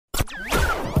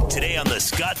Today on The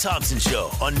Scott Thompson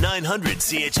Show on 900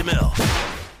 CHML.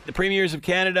 The premiers of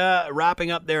Canada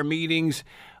wrapping up their meetings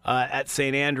at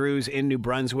St. Andrews in New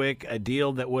Brunswick, a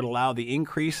deal that would allow the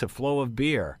increase of flow of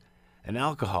beer and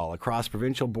alcohol across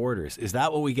provincial borders. Is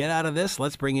that what we get out of this?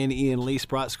 Let's bring in Ian Lee,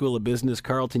 Sprott School of Business,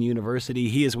 Carleton University.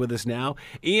 He is with us now.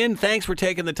 Ian, thanks for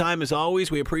taking the time as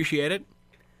always. We appreciate it.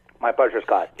 My pleasure,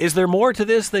 Scott. Is there more to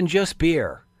this than just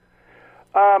beer?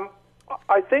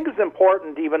 I think it's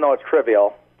important, even though it's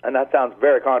trivial, and that sounds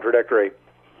very contradictory,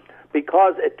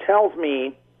 because it tells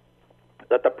me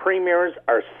that the premiers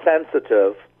are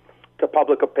sensitive to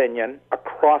public opinion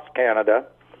across Canada.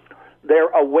 They're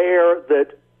aware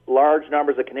that large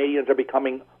numbers of Canadians are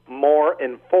becoming more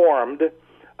informed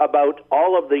about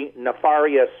all of the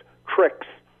nefarious tricks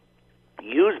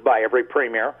used by every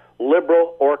premier,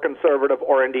 Liberal or Conservative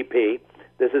or NDP.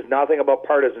 This is nothing about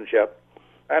partisanship.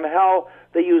 And how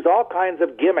they use all kinds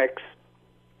of gimmicks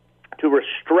to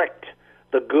restrict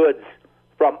the goods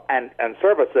from and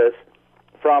services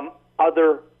from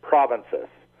other provinces.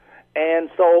 And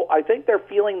so I think they're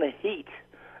feeling the heat.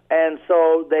 And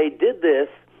so they did this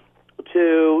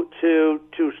to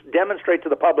demonstrate to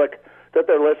the public that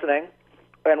they're listening.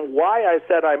 And why I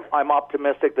said I'm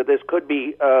optimistic that this could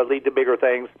be lead to bigger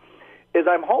things is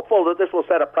I'm hopeful that this will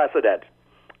set a precedent.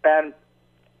 And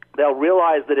they'll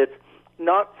realize that it's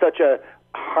not such a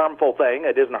harmful thing.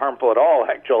 It isn't harmful at all,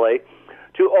 actually,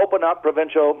 to open up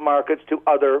provincial markets to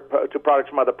products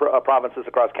from other provinces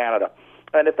across Canada.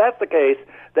 And if that's the case,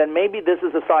 then maybe this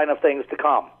is a sign of things to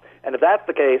come. And if that's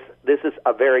the case, this is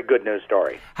a very good news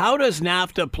story. How does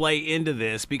NAFTA play into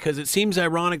this? Because it seems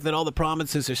ironic that all the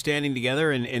provinces are standing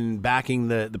together and backing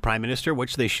the Prime Minister,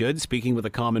 which they should, speaking with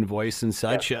a common voice and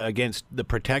such, against the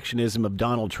protectionism of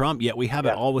Donald Trump, yet we have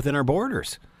it all within our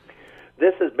borders.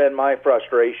 This has been my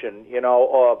frustration,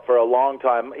 for a long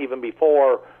time, even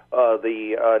before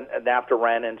the NAFTA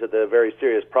ran into the very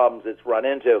serious problems it's run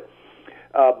into.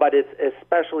 But it's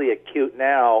especially acute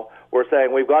now. We're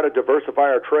saying we've got to diversify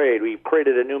our trade. We've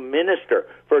created a new minister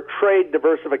for trade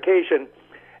diversification,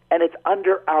 and it's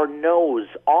under our nose.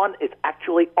 It's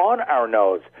actually on our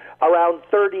nose. Around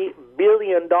 $30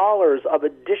 billion of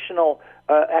additional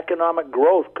economic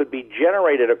growth could be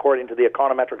generated, according to the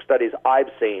econometric studies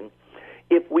I've seen,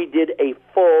 if we did a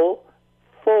full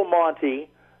Monty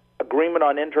agreement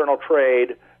on internal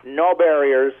trade, no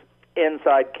barriers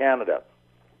inside Canada.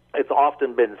 It's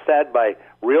often been said by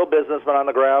real businessmen on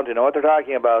the ground who know what they're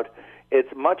talking about. It's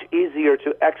much easier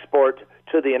to export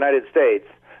to the United States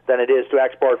than it is to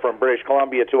export from British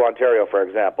Columbia to Ontario, for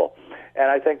example.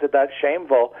 And I think that that's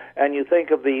shameful. And you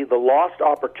think of the lost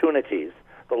opportunities,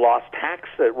 the lost tax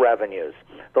revenues,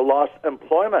 the lost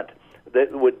employment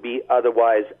that would be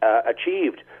otherwise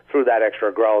achieved through that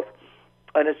extra growth.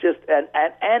 And it's just, and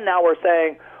now we're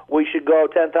saying we should go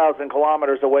 10,000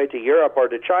 kilometers away to Europe or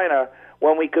to China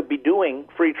when we could be doing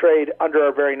free trade under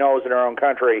our very nose in our own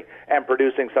country and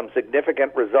producing some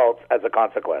significant results as a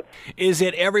consequence. Is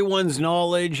it everyone's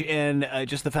knowledge and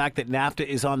just the fact that NAFTA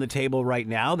is on the table right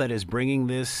now that is bringing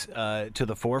this to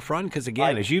the forefront? Because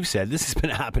again, as you've said, this has been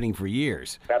happening for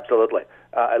years. Absolutely.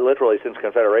 Literally since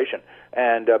Confederation.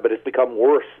 But it's become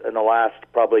worse in the last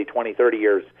probably 20, 30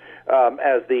 years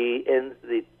as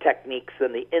the techniques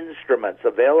and the instruments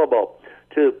available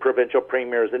to provincial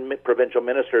premiers and provincial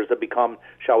ministers have become,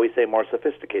 shall we say, more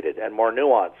sophisticated and more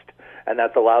nuanced, and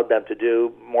that's allowed them to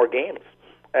do more games.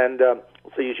 And so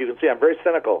as you can see, I'm very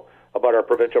cynical about our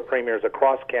provincial premiers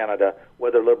across Canada,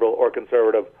 whether Liberal or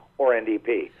Conservative or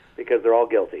NDP, because they're all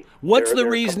guilty. What's the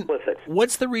reason? Complicit.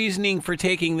 What's the reasoning for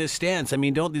taking this stance? I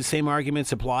mean, don't the same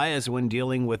arguments apply as when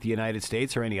dealing with the United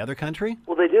States or any other country?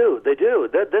 Well, they do. They do.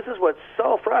 This is what's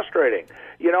so frustrating.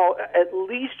 At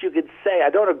least you could say, I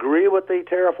don't agree with the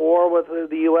tariff war with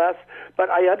the U.S., but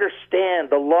I understand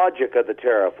the logic of the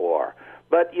tariff war.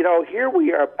 But, here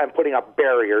we are, I'm putting up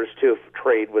barriers to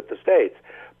trade with the States,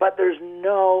 but there's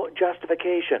no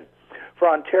justification for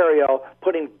Ontario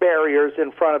putting barriers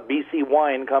in front of BC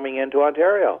wine coming into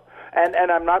Ontario. And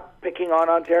I'm not picking on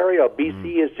Ontario.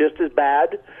 BC is just as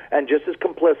bad and just as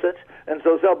complicit, and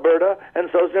so is Alberta, and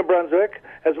so is New Brunswick,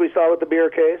 as we saw with the beer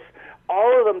case.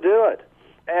 All of them do it.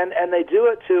 And they do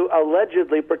it to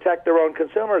allegedly protect their own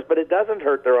consumers, but it doesn't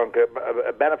hurt their own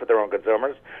benefit their own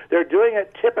consumers. They're doing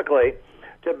it typically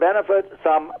to benefit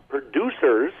some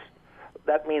producers,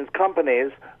 that means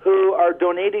companies, who are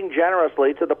donating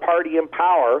generously to the party in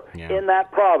power in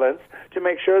that province to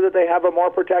make sure that they have a more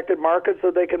protected market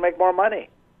so they can make more money.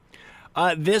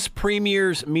 This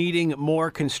premier's meeting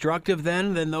more constructive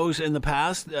then than those in the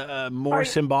past, more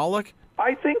symbolic?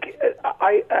 I think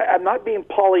I'm not being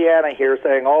Pollyanna here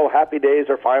saying, happy days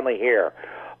are finally here.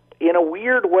 in a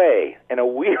weird way,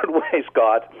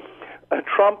 Scott,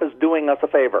 Trump is doing us a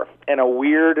favor in a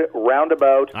weird,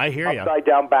 roundabout,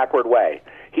 upside-down, backward way.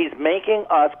 He's making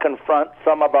us confront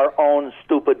some of our own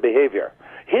stupid behavior.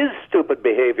 His stupid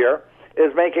behavior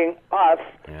is making us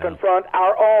confront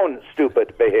our own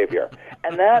stupid behavior.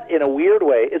 And that, in a weird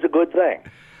way, is a good thing.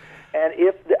 And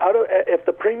if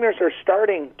the premiers are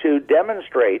starting to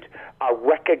demonstrate a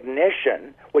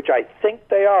recognition, which I think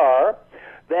they are,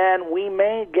 then we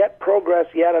may get progress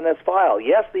yet on this file.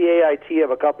 Yes, the AIT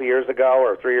of a couple of years ago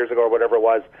or 3 years ago or whatever it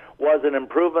was an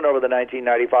improvement over the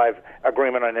 1995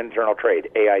 Agreement on Internal Trade,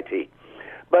 AIT.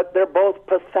 But they're both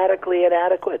pathetically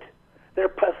inadequate. They're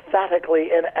pathetically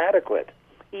inadequate.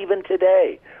 Even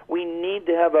today, we need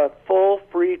to have a full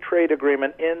free trade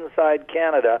agreement inside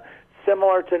Canada,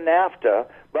 similar to NAFTA,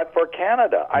 but for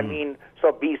Canada. I mean,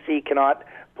 so BC cannot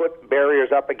put barriers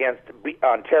up against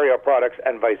Ontario products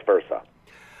and vice versa.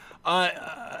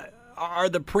 Are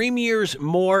the premiers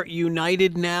more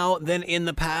united now than in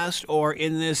the past, or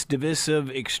in this divisive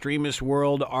extremist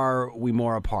world, are we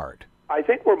more apart? I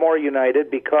think we're more united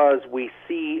because we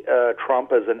see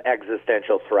Trump as an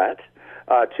existential threat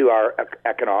to our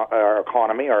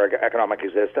economy, our economic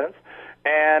existence.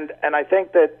 And I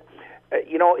think that,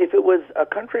 if it was a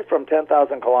country from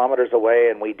 10,000 kilometers away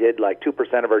and we did like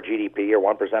 2% of our GDP or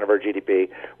 1% of our GDP,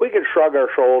 we could shrug our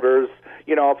shoulders.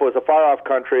 If it was a far-off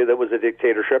country that was a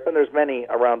dictatorship, and there's many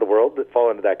around the world that fall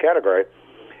into that category,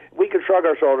 we could shrug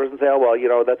our shoulders and say, oh,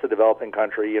 well, that's a developing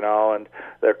country, and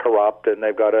they're corrupt, and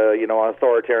they've got an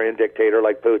authoritarian dictator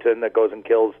like Putin that goes and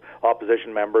kills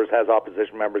opposition members, has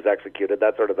opposition members executed,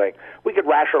 that sort of thing. We could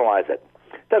rationalize it.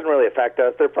 It doesn't really affect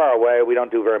us. They're far away. We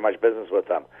don't do very much business with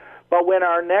them. But when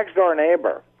our next-door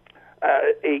neighbor,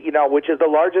 which is the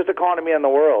largest economy in the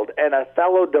world, and a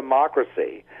fellow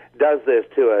democracy does this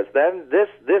to us, then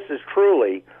this is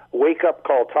truly wake-up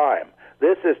call time.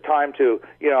 This is time to,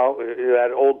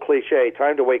 that old cliche,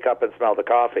 time to wake up and smell the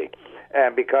coffee.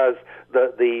 And because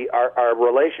our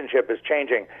relationship is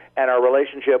changing, and our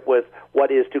relationship with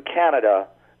what is to Canada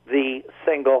the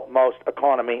single most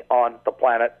economy on the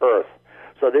planet Earth.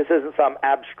 So this isn't some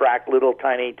abstract little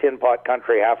tiny tin pot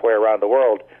country halfway around the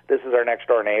world. This is our next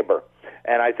door neighbor.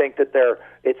 And I think that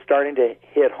it's starting to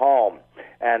hit home.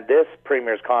 And this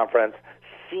Premier's Conference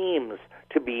seems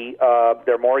to be,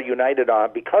 they're more united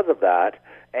on because of that.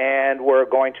 And we're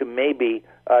going to maybe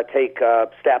take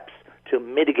steps to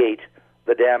mitigate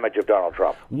the damage of Donald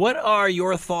Trump. What are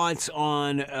your thoughts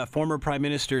on former Prime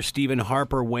Minister Stephen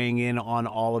Harper weighing in on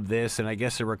all of this? And I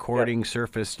guess a recording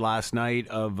surfaced last night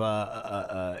of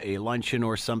a luncheon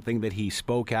or something that he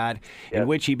spoke at, in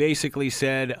which he basically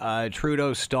said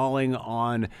Trudeau's stalling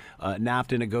on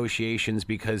NAFTA negotiations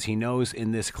because he knows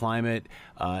in this climate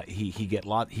he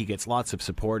gets lots of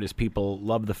support as people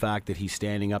love the fact that he's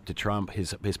standing up to Trump.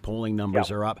 His polling numbers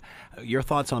are up. Your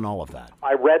thoughts on all of that?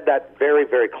 I read that very,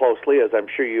 very closely, as I'm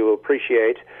sure you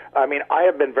appreciate. I mean, I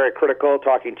have been very critical,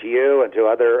 talking to you and to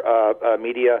other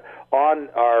media, on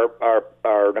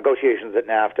our negotiations at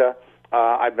NAFTA.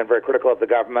 I've been very critical of the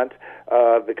government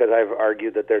because I've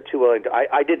argued that they're too willing to...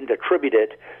 I didn't attribute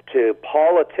it to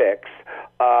politics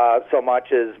so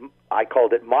much as I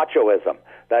called it machoism.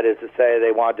 That is to say,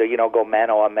 they want to, go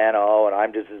mano a mano, and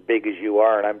I'm just as big as you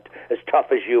are, and I'm as tough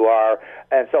as you are.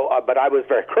 And so, but I was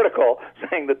very critical,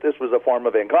 saying that this was a form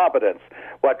of incompetence.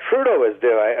 What Trudeau is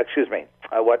doing,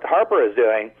 what Harper is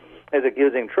doing, is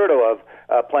accusing Trudeau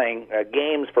of playing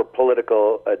games for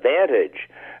political advantage.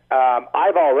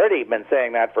 I've already been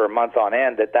saying that for months on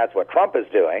end, that that's what Trump is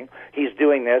doing. He's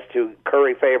doing this to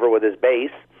curry favor with his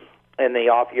base in the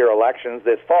off-year elections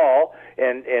this fall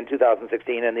in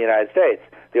 2016 in the United States,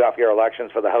 the off-year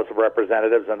elections for the House of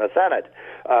Representatives and the Senate.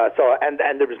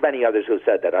 And there's many others who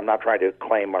said that. I'm not trying to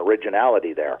claim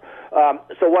originality there.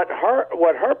 So what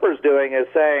Harper's doing is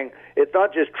saying it's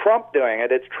not just Trump doing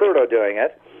it, it's Trudeau doing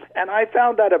it. And I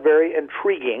found that a very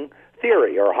intriguing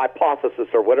theory or hypothesis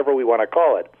or whatever we want to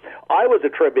call it. I was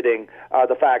attributing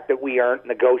the fact that we aren't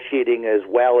negotiating as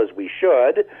well as we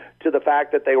should to the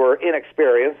fact that they were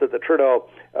inexperienced, that the Trudeau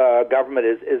government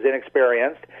is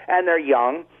inexperienced, and they're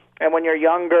young. And when you're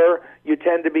younger, you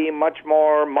tend to be much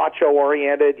more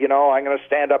macho-oriented. I'm going to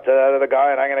stand up to that other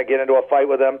guy, and I'm going to get into a fight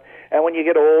with him. And when you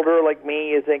get older, like me,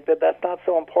 you think that that's not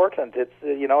so important. It's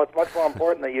it's much more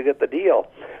important that you get the deal.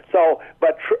 So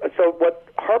what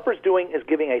Harper's doing is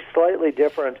giving a slightly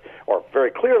different, or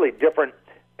very clearly different,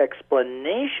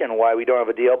 explanation why we don't have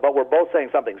a deal, but we're both saying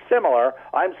something similar.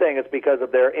 I'm saying it's because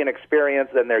of their inexperience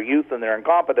and their youth and their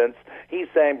incompetence. He's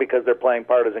saying because they're playing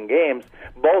partisan games.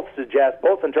 Both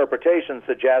interpretations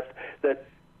suggest that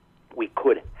we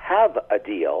could have a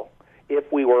deal if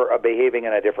we were behaving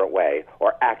in a different way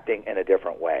or acting in a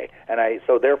different way.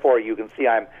 So therefore you can see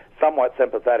I'm somewhat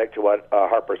sympathetic to what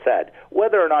Harper said.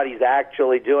 Whether or not he's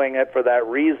actually doing it for that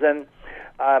reason,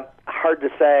 hard to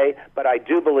say, but I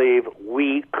do believe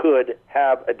we could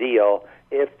have a deal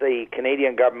if the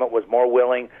Canadian government was more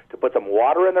willing to put some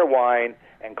water in their wine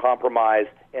and compromise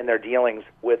in their dealings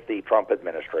with the Trump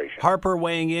administration. Harper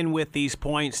weighing in with these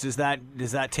points, does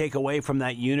that take away from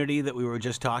that unity that we were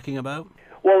just talking about?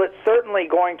 Well, it's certainly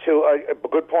going to, a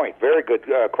good point, very good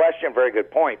question, very good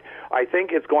point. I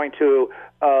think it's going to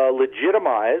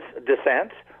legitimize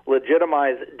dissent,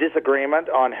 legitimize disagreement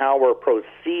on how we're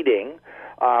proceeding.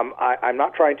 I'm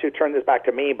not trying to turn this back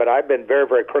to me, but I've been very,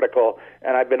 very critical,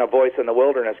 and I've been a voice in the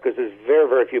wilderness because there's very,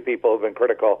 very few people who have been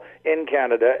critical in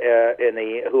Canada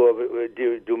who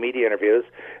do media interviews.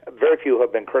 Very few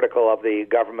have been critical of the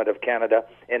government of Canada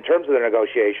in terms of the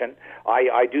negotiation.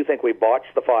 I do think we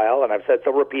botched the file, and I've said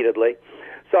so repeatedly.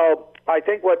 So I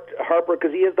think what Harper,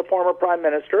 because he is the former prime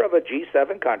minister of a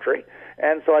G7 country,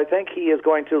 and so I think he is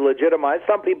going to legitimize.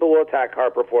 Some people will attack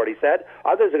Harper for what he said.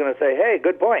 Others are going to say, hey,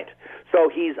 good point. So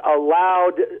he's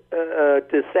allowed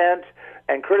dissent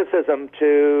and criticism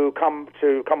to come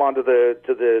onto the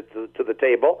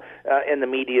table in the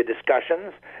media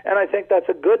discussions, and I think that's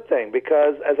a good thing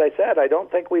because, as I said, I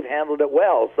don't think we've handled it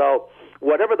well. So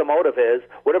whatever the motive is,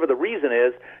 whatever the reason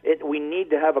is, we need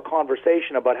to have a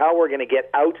conversation about how we're going to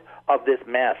get out of this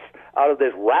mess, out of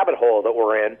this rabbit hole that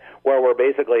we're in, where we're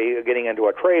basically getting into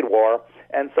a trade war.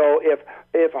 And so if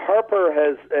Harper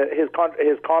has his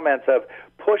comments have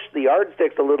pushed the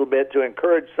yardsticks a little bit to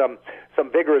encourage some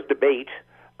vigorous debate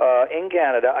in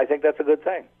Canada, I think that's a good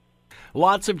thing.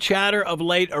 Lots of chatter of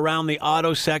late around the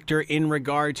auto sector in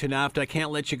regard to NAFTA. I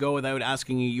can't let you go without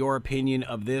asking you your opinion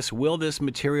of this. Will this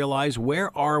materialize?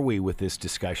 Where are we with this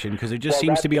discussion? Because there just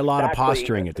seems to be a lot of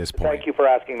posturing at this point. Thank you for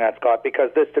asking that, Scott,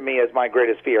 because this to me is my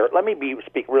greatest fear. Let me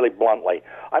speak really bluntly.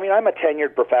 I mean, I'm a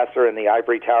tenured professor in the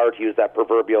ivory tower, to use that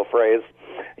proverbial phrase,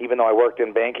 even though I worked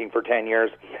in banking for 10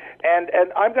 years. And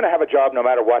I'm going to have a job no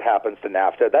matter what happens to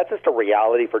NAFTA. That's just a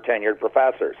reality for tenured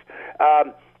professors.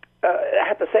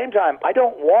 At the same time, I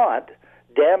don't want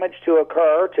damage to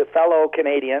occur to fellow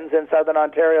Canadians in Southern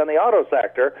Ontario in the auto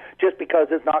sector just because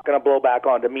it's not going to blow back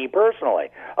onto me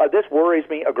personally. This worries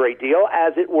me a great deal,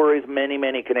 as it worries many,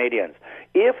 many Canadians.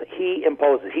 If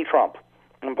Trump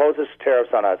imposes tariffs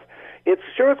on us,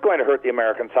 it's going to hurt the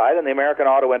American side, and the American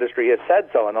auto industry has said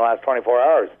so in the last 24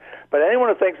 hours. But anyone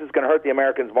who thinks it's going to hurt the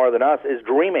Americans more than us is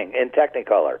dreaming in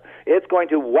Technicolor. It's going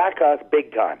to whack us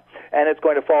big time, and it's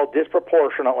going to fall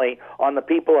disproportionately on the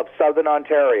people of Southern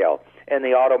Ontario in the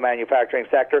auto manufacturing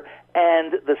sector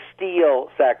and the steel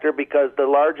sector, because the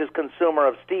largest consumer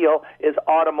of steel is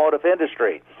automotive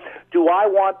industry. Do I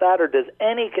want that, or does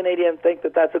any Canadian think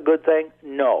that that's a good thing?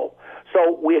 No.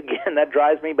 So that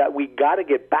drives me back. We got to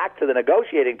get back to the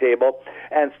negotiating table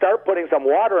and start putting some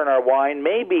water in our wine,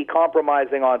 maybe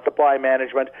compromising on supply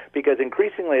management, because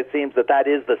increasingly it seems that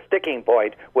is the sticking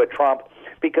point with Trump,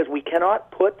 because we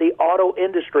cannot put the auto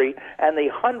industry and the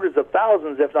hundreds of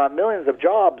thousands, if not millions of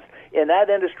jobs in that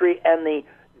industry and the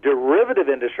derivative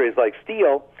industries like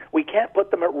steel, we can't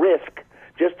put them at risk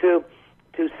just to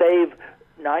save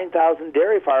 9,000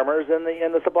 dairy farmers in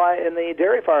the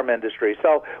dairy farm industry.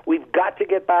 So we've got to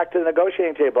get back to the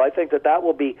negotiating table. I think that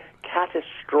will be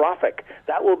catastrophic.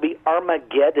 That will be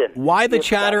Armageddon. Why all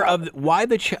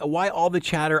the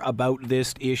chatter about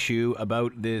this issue,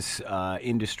 about this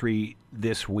industry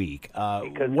this week?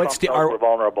 Because we're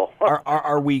vulnerable.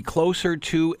 Are we closer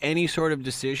to any sort of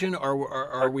decision, or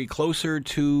are we closer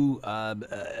to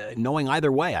knowing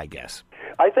either way, I guess?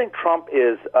 I think Trump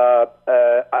is,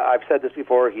 I've said this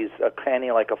before, he's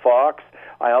canny like a fox.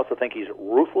 I also think he's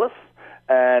ruthless,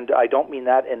 and I don't mean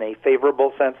that in a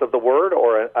favorable sense of the word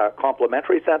or a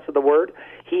complimentary sense of the word.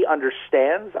 He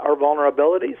understands our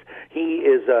vulnerabilities. He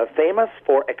is famous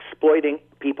for exploiting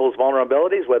people's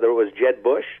vulnerabilities, whether it was Jeb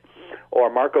Bush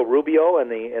or Marco Rubio in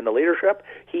the leadership.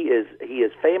 He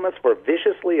is famous for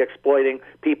viciously exploiting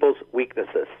people's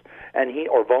weaknesses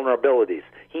or vulnerabilities.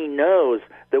 He knows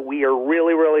that we are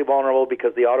really, really vulnerable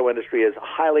because the auto industry is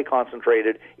highly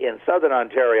concentrated in Southern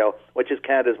Ontario, which is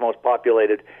Canada's most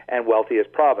populated and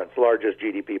wealthiest province, largest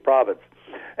GDP province.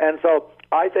 And so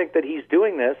I think that he's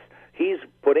doing this. He's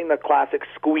putting the classic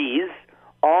squeeze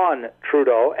on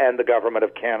Trudeau and the government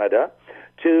of Canada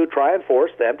to try and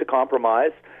force them to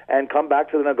compromise and come back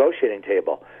to the negotiating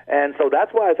table. And so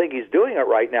that's why I think he's doing it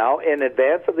right now in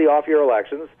advance of the off-year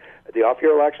elections. The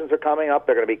off-year elections are coming up.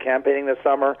 They're going to be campaigning this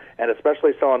summer, and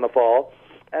especially so in the fall.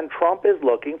 And Trump is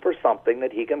looking for something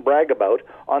that he can brag about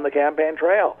on the campaign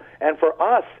trail. And for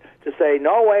us to say,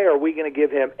 no way are we going to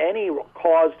give him any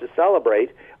cause to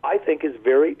celebrate, I think is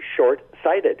very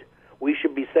short-sighted. We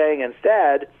should be saying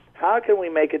instead, how can we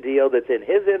make a deal that's in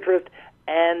his interest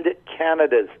and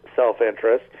Canada's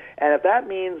self-interest? And if that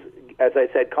means, as I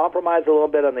said, compromise a little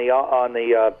bit on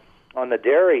the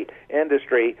dairy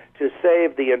industry to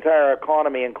save the entire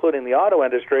economy, including the auto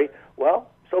industry, well,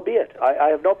 so be it. I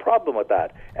have no problem with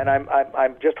that. And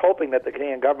I'm just hoping that the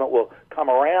Canadian government will come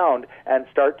around and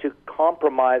start to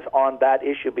compromise on that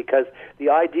issue, because the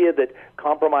idea that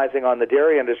compromising on the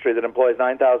dairy industry that employs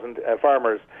 9,000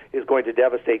 farmers is going to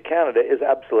devastate Canada is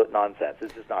absolute nonsense.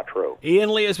 It's just not true.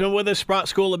 Ian Lee has been with us, Sprott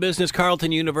School of Business,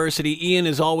 Carleton University. Ian,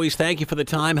 as always, thank you for the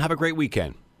time. Have a great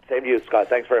weekend. Same to you, Scott.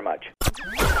 Thanks very much.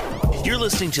 You're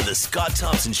listening to the Scott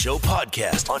Thompson Show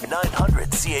podcast on 900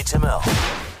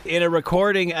 CHML. In a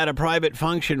recording at a private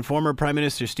function, former Prime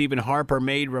Minister Stephen Harper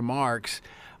made remarks,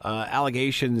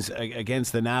 allegations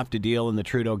against the NAFTA deal in the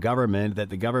Trudeau government, that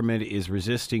the government is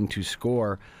resisting to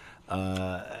score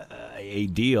a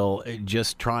deal,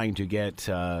 just trying to get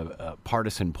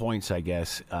partisan points, I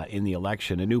guess, in the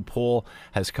election. A new poll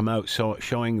has come out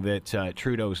showing that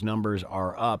Trudeau's numbers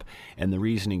are up, and the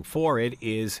reasoning for it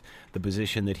is the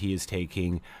position that he is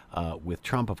taking with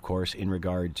Trump, of course, in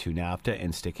regard to NAFTA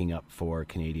and sticking up for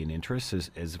Canadian interests,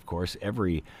 as of course,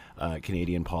 every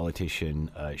Canadian politician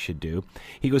should do.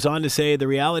 He goes on to say, the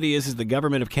reality is the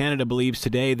government of Canada believes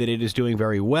today that it is doing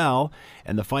very well,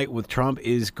 and the fight with Trump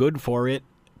is good for it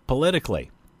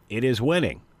politically. It is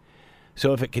winning.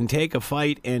 So if it can take a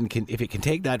fight and if it can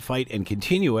take that fight and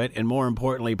continue it, and more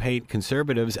importantly, paint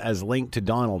conservatives as linked to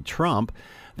Donald Trump,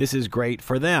 this is great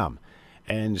for them.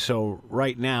 And so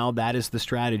right now, that is the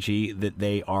strategy that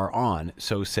they are on,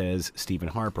 so says Stephen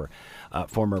Harper,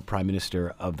 former Prime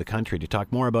Minister of the country. To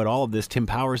talk more about all of this, Tim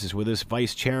Powers is with us,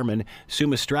 Vice Chairman.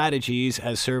 Summa Strategies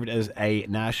has served as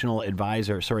an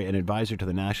advisor to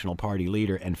the National Party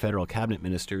leader and federal cabinet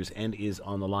ministers, and is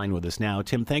on the line with us now.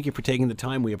 Tim, thank you for taking the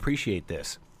time. We appreciate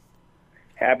this.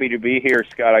 Happy to be here,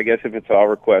 Scott. I guess if it's All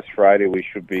Request Friday, we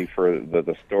should be for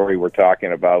the story we're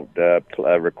talking about,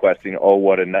 requesting, oh,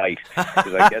 what a night.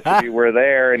 Because I guess if you were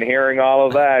there and hearing all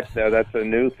of that, that's a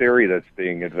new theory that's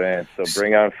being advanced. So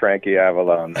bring on Frankie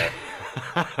Avalon there.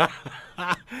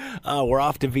 We're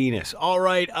off to Venus. All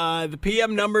right. The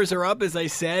PM numbers are up, as I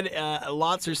said.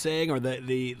 Lots are saying, or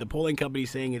the polling company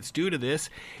saying it's due to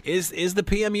this. Is the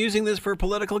PM using this for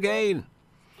political gain?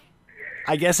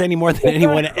 I guess any more than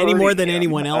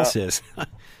anyone else is.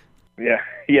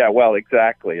 Yeah. Well,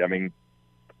 exactly. I mean,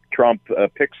 Trump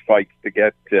picks fights to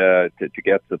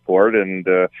get support, and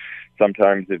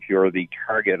sometimes if you're the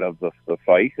target of the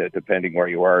fight, depending where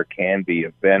you are, it can be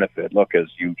of benefit. Look, as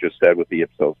you just said with the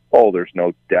Ipsos poll, there's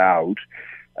no doubt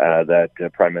that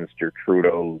Prime Minister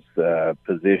Trudeau's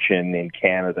position in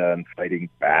Canada and fighting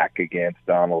back against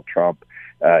Donald Trump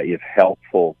is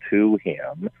helpful to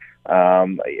him.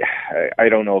 I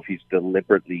don't know if he's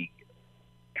deliberately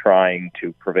trying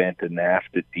to prevent a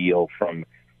NAFTA deal from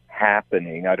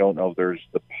happening. I don't know if there's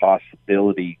the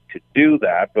possibility to do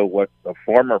that, but what the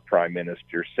former Prime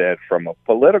Minister said from a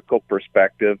political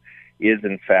perspective is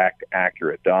in fact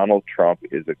accurate. Donald Trump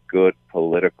is a good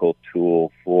political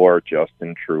tool for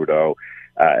Justin Trudeau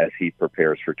as he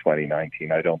prepares for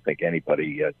 2019. I don't think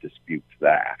anybody disputes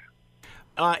that.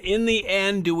 In the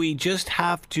end, do we just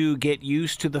have to get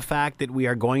used to the fact that we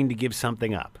are going to give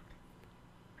something up?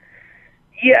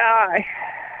 Yeah,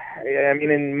 I mean,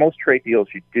 in most trade deals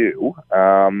you do,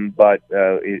 but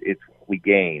it's we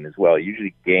gain as well. You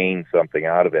usually gain something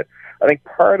out of it. I think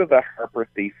part of the Harper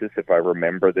thesis, if I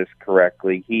remember this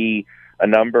correctly, he, a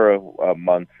number of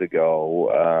months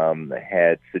ago,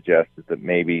 had suggested that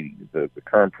maybe the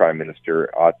current Prime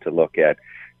Minister ought to look at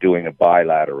doing a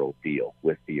bilateral deal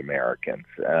with the Americans.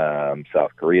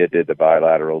 South Korea did the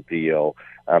bilateral deal,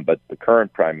 but the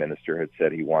current Prime Minister had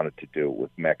said he wanted to do it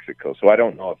with Mexico. So I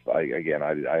don't know if,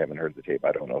 I haven't heard the tape.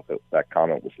 I don't know if that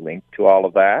comment was linked to all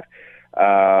of that.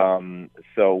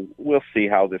 So we'll see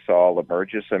how this all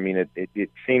emerges. I mean,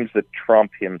 it seems that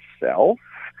Trump himself,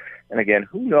 and again,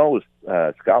 who knows,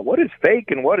 Scott, what is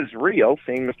fake and what is real?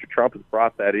 Seeing Mr. Trump has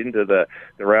brought that into the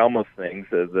realm of things.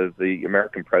 The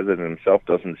American president himself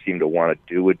doesn't seem to want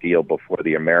to do a deal before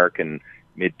the American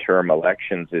midterm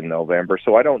elections in November.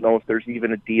 So I don't know if there's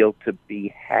even a deal to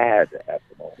be had at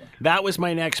the moment. That was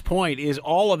my next point. Is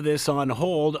all of this on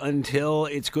hold until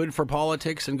it's good for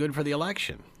politics and good for the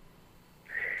election?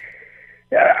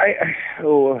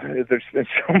 There's been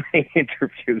so many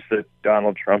interviews that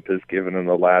Donald Trump has given in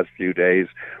the last few days,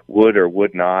 would or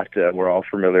would not. We're all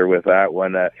familiar with that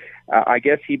one. I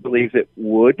guess he believes it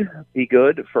would be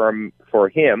good for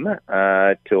him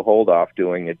to hold off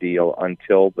doing a deal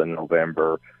until the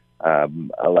November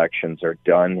elections are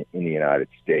done in the United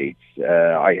States.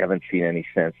 I haven't seen any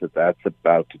sense that that's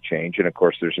about to change. And of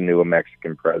course, there's a new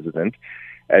Mexican president,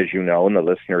 as you know, and the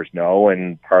listeners know,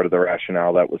 and part of the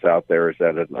rationale that was out there is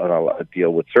that a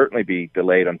deal would certainly be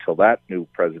delayed until that new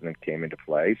president came into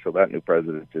play. So that new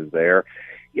president is there.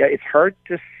 Yeah, it's hard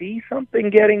to see something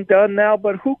getting done now,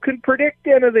 but who can predict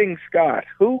anything, Scott?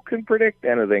 Who can predict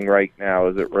anything right now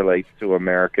as it relates to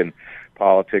American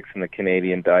politics and the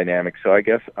Canadian dynamic? So I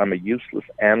guess I'm a useless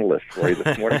analyst for you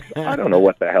this morning. I don't know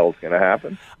what the hell's going to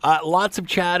happen. Lots of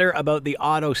chatter about the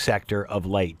auto sector of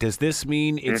late. Does this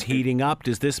mean it's heating up?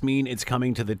 Does this mean it's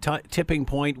coming to the tipping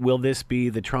point? Will this be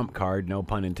the Trump card? No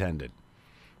pun intended.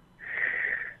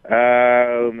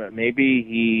 Maybe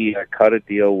he cut a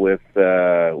deal with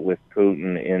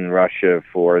Putin in Russia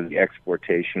for the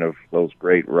exportation of those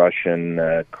great Russian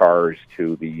cars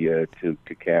to the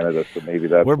to Canada. So maybe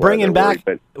that's we're bringing back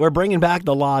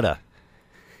the Lada.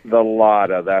 The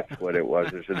Lada, that's what it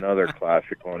was. There's another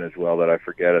classic one as well that I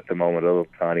forget at the moment, a little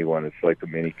tiny one. It's like the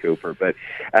Mini Cooper. But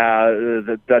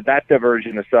that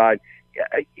diversion aside,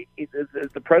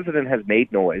 the president has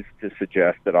made noise to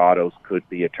suggest that autos could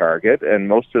be a target, and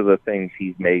most of the things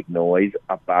he's made noise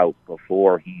about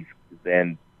before he's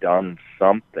then done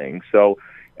something. So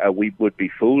we would be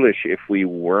foolish if we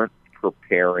weren't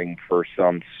preparing for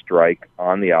some strike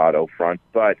on the auto front.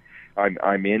 But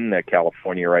I'm in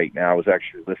California right now. I was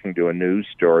actually listening to a news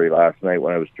story last night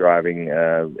when I was driving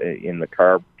in the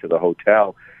car to the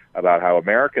hotel about how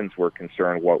Americans were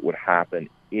concerned what would happen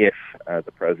if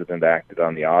the president acted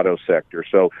on the auto sector.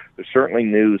 So there's certainly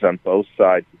news on both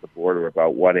sides of the border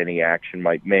about what any action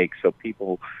might make. So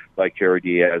people like Jerry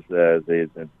Diaz,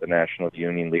 the national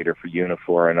union leader for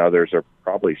Unifor, and others are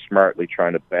probably smartly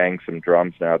trying to bang some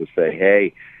drums now to say,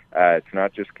 hey, it's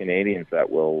not just Canadians that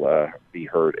will be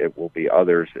hurt. It will be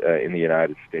others in the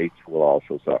United States who will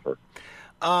also suffer.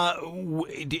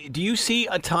 Do you see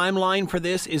a timeline for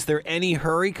this? Is there any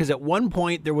hurry? Because at one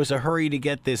point there was a hurry to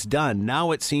get this done. Now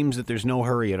it seems that there's no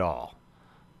hurry at all.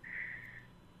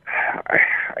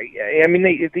 I mean,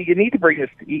 you need to bring this.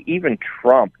 Even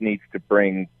Trump needs to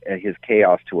bring his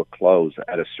chaos to a close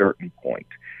at a certain point.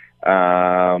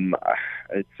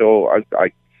 So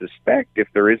I suspect if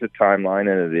there is a timeline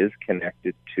and it is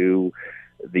connected to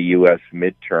the U.S.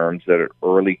 midterms that are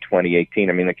early 2018.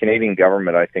 I mean, the Canadian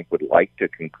government, I think, would like to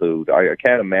conclude. I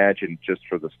can't imagine, just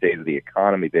for the state of the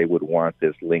economy, they would want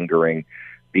this lingering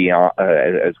beyond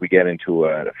as we get into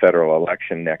a federal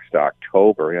election next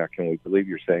October. Yeah, can we believe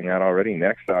you're saying that already?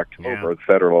 Next October, the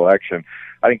federal election.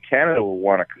 I think Canada will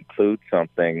want to conclude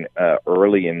something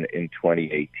early in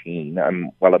 2018.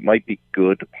 While it might be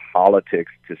good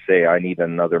politics to say I need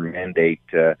another mandate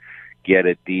to get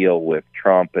a deal with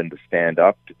Trump and to stand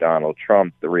up to Donald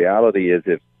Trump, the reality is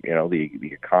if the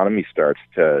economy starts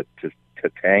to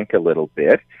tank a little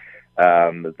bit,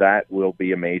 that will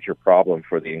be a major problem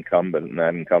for the incumbent, and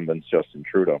that incumbent's Justin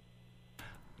Trudeau.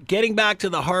 Getting back to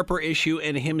the Harper issue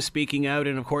and him speaking out,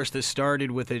 and of course this started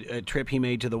with a trip he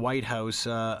made to the White House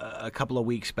a couple of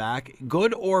weeks back.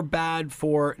 Good or bad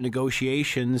for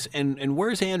negotiations? And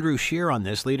where's Andrew Scheer on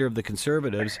this, leader of the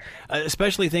Conservatives,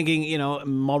 especially thinking,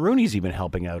 Mulroney's even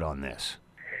helping out on this?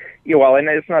 Yeah, well, and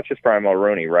it's not just Brian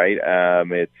Mulroney, right?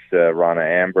 It's Ronna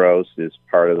Ambrose is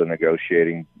part of the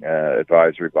negotiating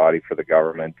advisory body for the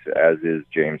government, as is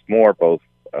James Moore, both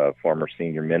former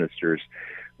senior ministers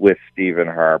with Stephen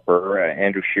Harper.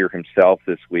 Andrew Scheer himself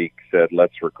this week said,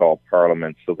 let's recall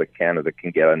Parliament so that Canada can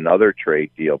get another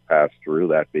trade deal passed through,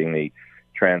 that being the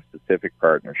Trans-Pacific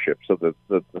Partnership. So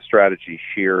the strategy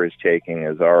Scheer is taking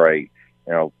is, all right,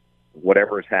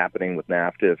 whatever is happening with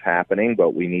NAFTA is happening,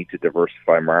 but we need to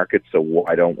diversify markets, so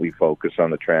why don't we focus on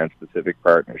the Trans-Pacific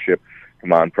Partnership?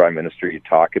 Come on, Prime Minister, you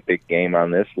talk a big game on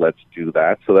this, let's do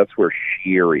that. So that's where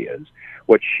Scheer is.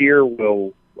 What Scheer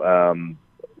will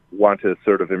want to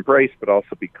sort of embrace but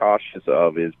also be cautious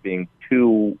of is being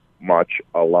too much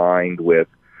aligned with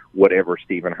whatever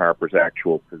Stephen Harper's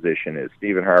actual position is.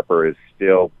 Stephen Harper is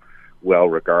still well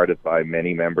regarded by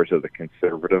many members of the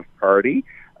Conservative Party,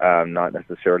 not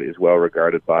necessarily as well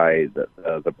regarded by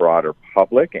the broader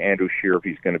public. Andrew Scheer, if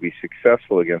he's going to be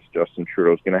successful against Justin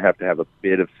Trudeau, is going to have a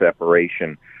bit of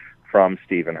separation from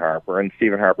Stephen Harper, and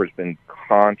Stephen Harper's been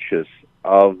conscious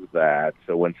of that.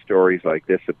 So when stories like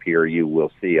this appear, you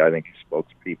will see, I think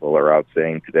spokespeople are out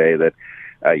saying today that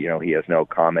He has no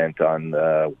comment on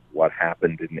what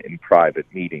happened in private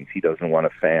meetings. He doesn't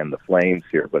want to fan the flames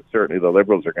here, but certainly the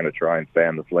Liberals are going to try and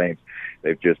fan the flames.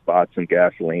 They've just bought some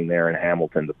gasoline there in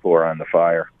Hamilton to pour on the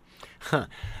fire. Huh.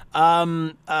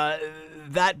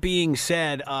 That being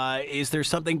said, is there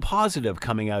something positive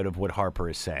coming out of what Harper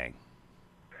is saying?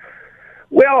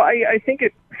 Well, I think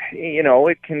it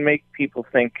can make people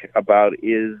think about,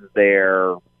 is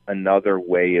there another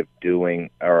way of doing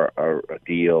a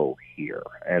deal here?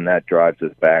 And that drives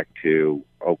us back to,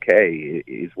 okay,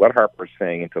 is what Harper's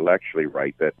saying intellectually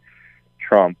right, that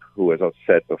Trump, who, as I've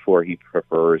said before, he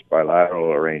prefers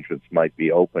bilateral arrangements, might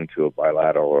be open to a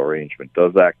bilateral arrangement?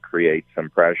 Does that create some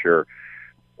pressure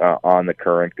on the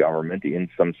current government in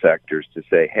some sectors to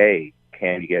say, hey,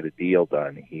 can you get a deal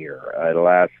done here?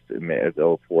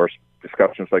 It'll force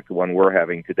discussions like the one we're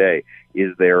having today.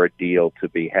 Is there a deal to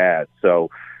be had? So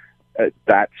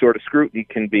that sort of scrutiny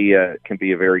can be a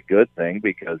very good thing,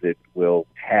 because it will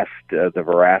test the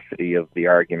veracity of the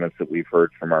arguments that we've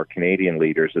heard from our Canadian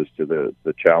leaders as to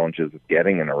the challenges of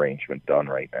getting an arrangement done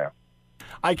right now.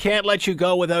 I can't let you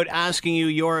go without asking you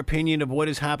your opinion of what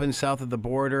has happened south of the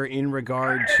border in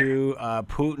regard to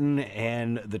Putin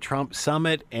and the Trump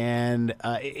summit. And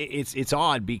it's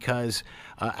odd because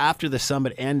after the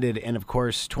summit ended, and of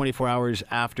course 24 hours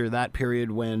after that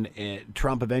period when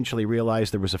Trump eventually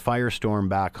realized there was a firestorm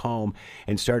back home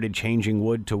and started changing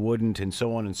wood to wouldn't and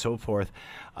so on and so forth,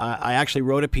 I actually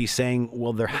wrote a piece saying,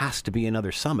 well, there has to be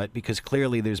another summit, because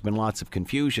clearly there's been lots of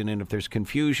confusion. And if there's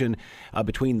confusion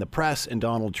between the press and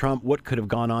Donald Trump, what could have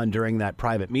gone on during that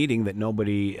private meeting that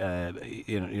nobody,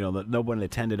 that no one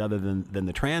attended other than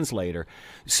the translator?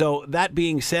 So that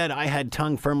being said, I had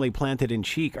tongue firmly planted in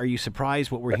cheek. Are you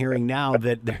surprised what we're hearing now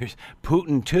that there's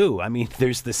Putin too? I mean,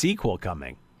 there's the sequel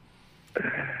coming.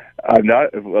 I'm not.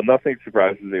 Well, nothing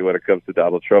surprises me when it comes to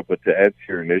Donald Trump. But to answer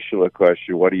your initial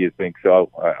question, what do you think?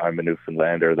 So I'm a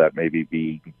Newfoundlander. That may be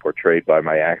being portrayed by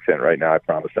my accent right now. I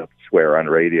promise not to swear on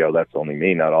radio. That's only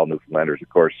me. Not all Newfoundlanders, of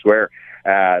course, swear.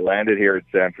 I landed here in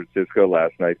San Francisco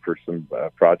last night for some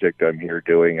project I'm here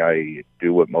doing. I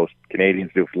do what most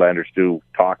Canadians, Newfoundlanders do,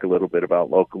 talk a little bit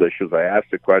about local issues. I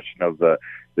asked a question of the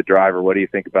driver, what do you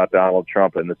think about Donald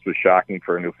Trump? And this was shocking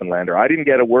for a Newfoundlander. I didn't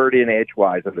get a word in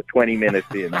edgewise of the 20 minutes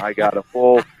in. I got a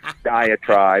full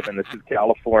diatribe, and this is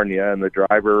California, and the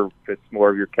driver fits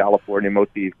more of your California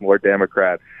motif, more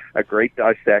Democrat. A great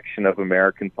dissection of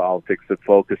American politics that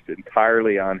focused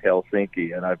entirely on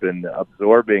Helsinki, and I've been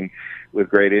absorbing with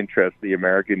great interest the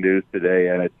American news today,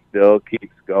 and it still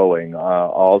keeps going.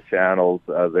 All channels.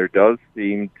 There does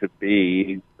seem to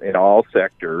be, in all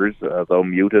sectors, though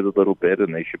muted a little bit,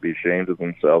 and they should be ashamed of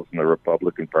themselves in the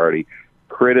Republican Party,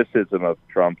 criticism of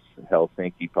Trump's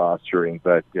Helsinki posturing,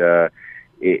 but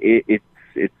it's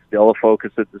still a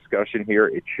focus of discussion here.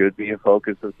 It should be a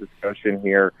focus of discussion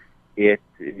here. It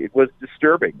was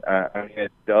disturbing.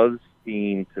 It does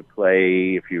seem to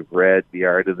play, if you've read The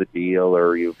Art of the Deal,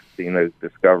 or you've seen the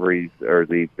discoveries or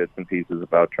the bits and pieces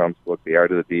about Trump's book, The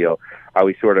Art of the Deal, how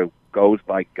he sort of goes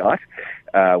by gut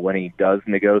when he does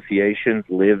negotiations,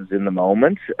 lives in the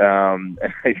moment. And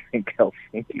I think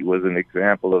Helsinki was an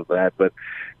example of that, but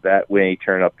that may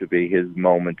turn up to be his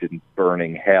moment in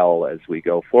burning hell as we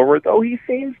go forward, though he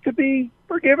seems to be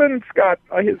forgiven, Scott,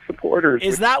 by his supporters.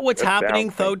 Is that what's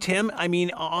happening, though, Tim? I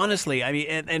mean, honestly,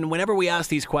 and whenever we ask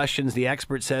these questions, the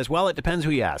expert says, well, it depends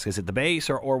who you ask. Is it the base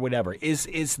or whatever?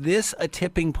 Is this a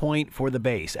tipping point for the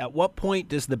base? At what point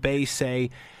does the base say,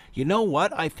 you know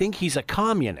what, I think he's a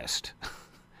communist?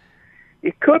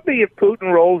 It could be if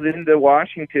Putin rolls into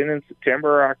Washington in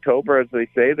September or October, as they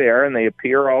say they are, and they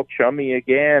appear all chummy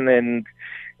again, and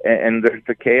there's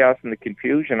the chaos and the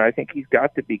confusion. I think he's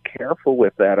got to be careful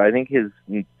with that. I think his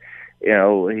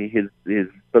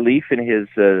belief in his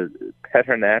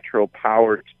preternatural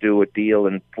power to do a deal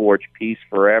and forge peace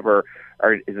forever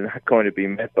is not going to be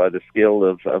met by the skill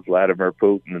of Vladimir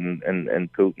Putin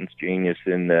and Putin's genius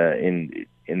in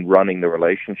running the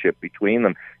relationship between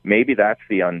them. Maybe that's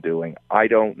the undoing. I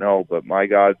don't know, but my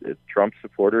God, Trump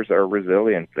supporters are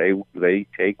resilient. They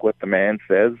take what the man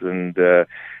says and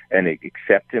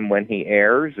accept him when he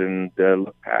errs and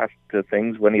look past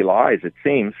things when he lies, it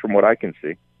seems, from what I can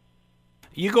see.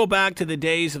 You go back to the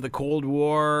days of the Cold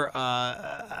War.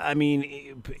 I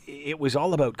mean, it was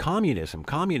all about communism,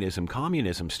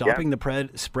 stopping the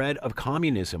spread of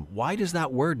communism. Why does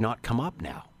that word not come up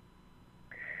now?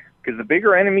 Because the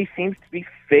bigger enemy seems to be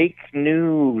fake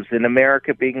news and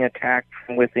America being attacked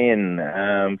from within.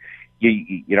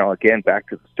 Again, back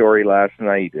to the story last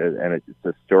night, and it's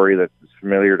a story that's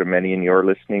familiar to many in your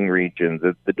listening regions,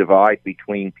 the divide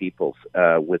between peoples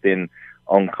within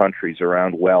own countries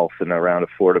around wealth and around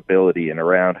affordability and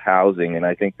around housing. And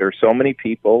I think there's so many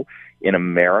people in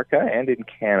America and in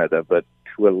Canada, but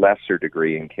to a lesser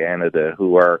degree in Canada,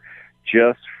 who are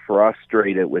just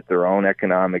frustrated with their own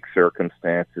economic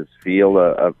circumstances, feel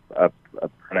a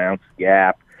pronounced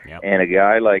gap. Yep. And a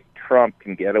guy like Trump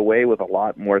can get away with a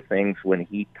lot more things when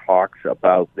he talks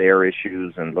about their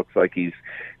issues and looks like he's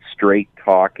straight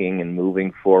talking and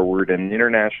moving forward. And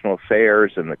international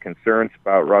affairs and the concerns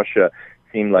about Russia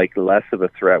seem like less of a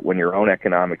threat when your own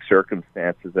economic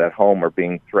circumstances at home are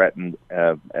being threatened,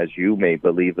 as you may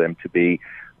believe them to be,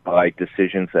 by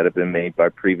decisions that have been made by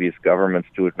previous governments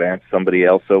to advance somebody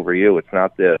else over you. It's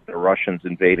not the Russians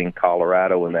invading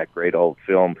Colorado in that great old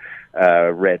film,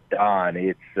 Red Dawn.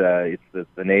 It's the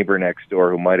neighbor next door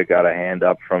who might have got a hand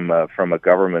up from a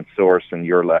government source, and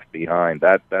you're left behind.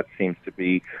 That seems to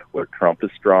be where Trump is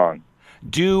strong.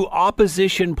 Do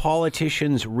opposition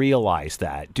politicians realize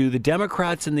that? Do the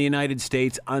Democrats in the United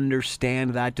States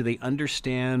understand that? Do they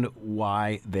understand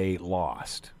why they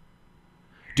lost?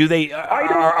 Do they?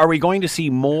 Are we going to see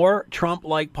more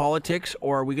Trump-like politics,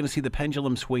 or are we going to see the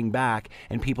pendulum swing back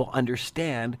and people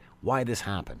understand why this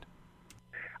happened?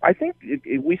 I think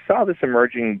we saw this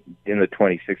emerging in the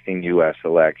 2016 U.S.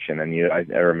 election, and I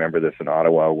remember this in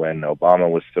Ottawa when Obama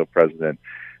was still president.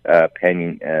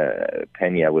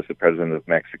 Peña was the president of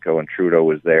Mexico, and Trudeau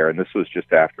was there, and this was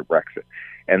just after Brexit.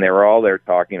 And they were all there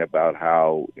talking about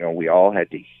how, we all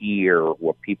had to hear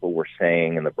what people were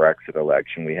saying in the Brexit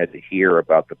election. We had to hear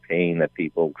about the pain that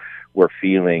people were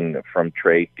feeling from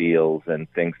trade deals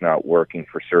and things not working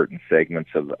for certain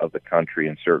segments of the country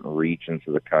and certain regions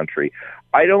of the country.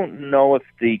 I don't know if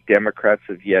the Democrats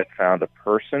have yet found a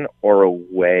person or a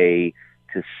way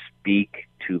to speak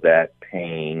to that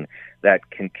pain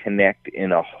that can connect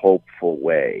in a hopeful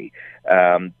way.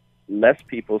 Less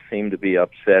people seem to be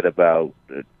upset about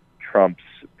Trump's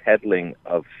peddling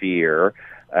of fear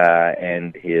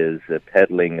and his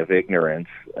peddling of ignorance,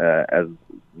 as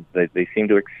they seem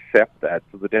to accept that.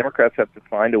 So the Democrats have to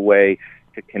find a way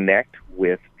to connect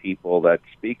with people that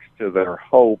speaks to their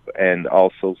hope and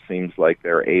also seems like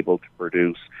they're able to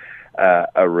produce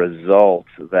a result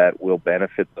that will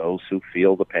benefit those who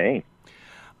feel the pain.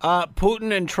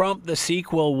 Putin and Trump, the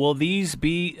sequel, will these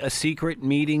be secret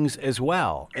meetings as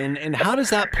well? And how does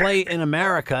that play in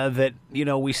America that,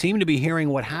 we seem to be hearing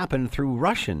what happened through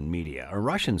Russian media or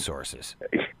Russian sources?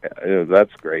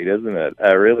 That's great, isn't it?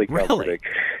 Really comforting.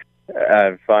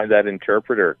 Really? Find that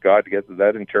interpreter. God,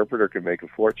 that interpreter could make a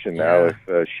fortune now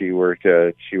if she were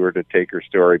to take her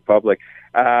story public.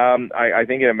 I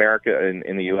think in America,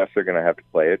 in the U.S., they're going to have to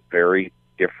play it very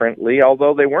differently,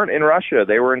 although they weren't in Russia.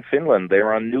 They were in Finland. They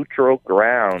were on neutral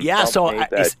ground. Yeah, Trump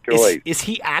so is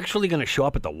he actually going to show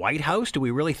up at the White House? Do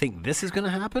we really think this is going to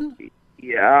happen?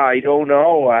 Yeah, I don't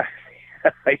know. I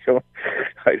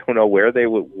don't know where they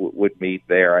would meet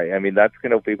there. I mean, that's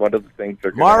going to be one of the things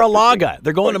they're going Mar-a-Lago.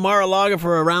 They're going to Mar-a-Lago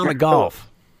for a round of golf.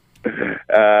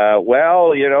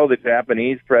 Well, the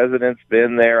Japanese president's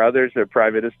been there. Others, their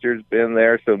prime minister's been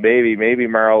there. So maybe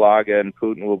Mar-a-Lago and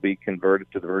Putin will be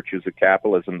converted to the virtues of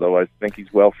capitalism, though I think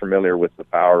he's well familiar with the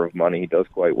power of money. He does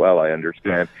quite well, I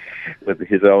understand, with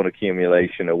his own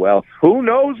accumulation of wealth. Who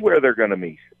knows where they're going to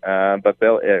meet? But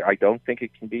I don't think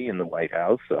it can be in the White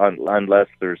House unless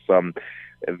there's some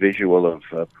visual of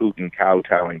Putin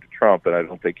kowtowing to Trump, and I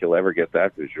don't think he'll ever get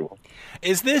that visual.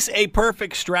 Is this a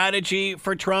perfect strategy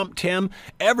for Trump, Tim?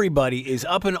 Everybody is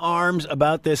up in arms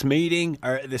about this meeting,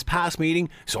 or this past meeting,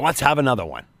 so let's have another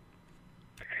one.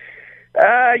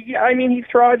 Yeah, I mean, he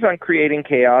thrives on creating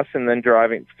chaos and then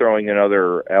throwing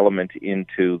another element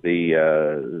into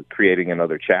the creating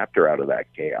another chapter out of that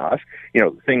chaos.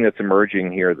 The thing that's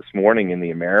emerging here this morning in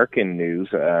the American news,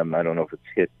 I don't know if it's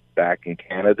hit back in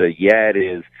Canada yet,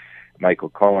 is Michael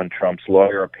Cohen, Trump's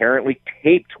lawyer, apparently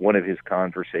taped one of his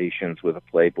conversations with a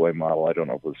Playboy model. I don't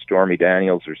know if it was Stormy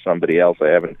Daniels or somebody else. I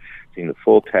haven't seen the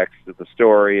full text of the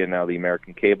story, and now the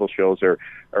American cable shows are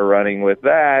running with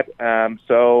that.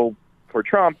 So for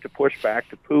Trump to push back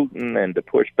to Putin and to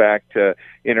push back to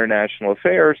international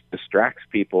affairs distracts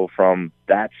people from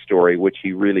that story, which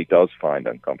he really does find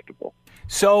uncomfortable.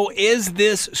 So is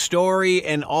this story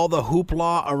and all the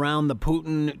hoopla around the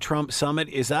Putin-Trump summit,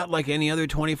 is that like any other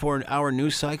 24-hour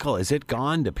news cycle? Is it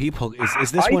gone? Do people,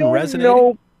 is this one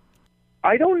resonating?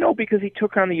 I don't know, because he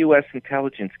took on the U.S.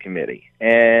 Intelligence Committee,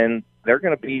 and they're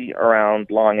going to be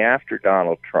around long after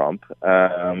Donald Trump.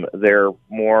 They're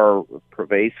more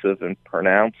pervasive and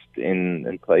pronounced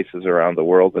in places around the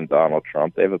world than Donald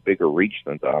Trump. They have a bigger reach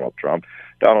than Donald Trump.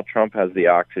 Donald Trump has the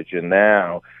oxygen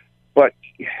now. But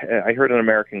I heard an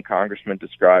American congressman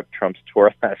describe Trump's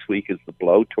tour last week as the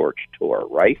blowtorch tour,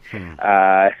 right?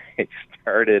 It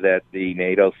started at the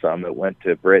NATO summit, went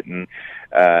to Britain,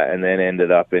 and then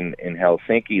ended up in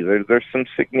Helsinki. There's some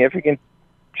significant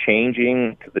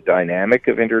changing to the dynamic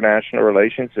of international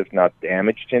relations, if not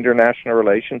damage to international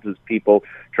relations, as people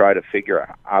try to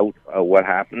figure out what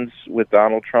happens with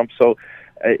Donald Trump. So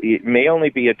it may only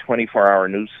be a 24-hour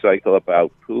news cycle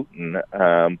about Putin,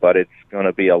 but it's going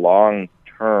to be a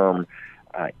long-term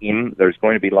there's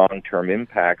going to be long-term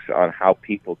impacts on how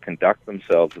people conduct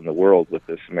themselves in the world with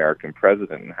this American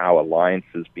president and how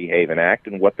alliances behave and act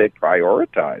and what they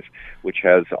prioritize, which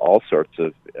has all sorts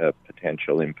of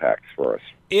potential impacts for us.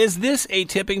 Is this a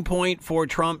tipping point for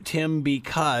Trump, Tim,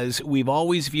 because we've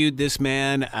always viewed this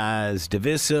man as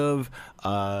divisive,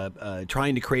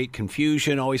 trying to create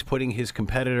confusion, always putting his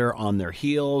competitor on their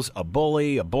heels, a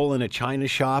bully, a bull in a china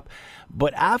shop.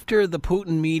 But after the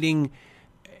Putin meeting,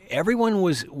 everyone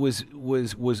was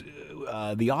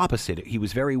the opposite. He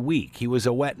was very weak. He was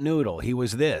a wet noodle. He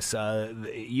was this.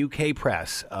 The UK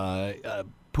press,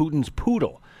 Putin's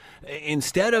poodle.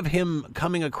 Instead of him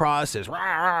coming across as rah,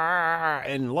 rah, rah,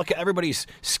 and look, everybody's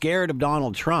scared of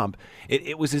Donald Trump,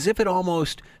 it was as if it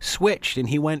almost switched, and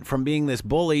he went from being this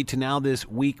bully to now this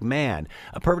weak man.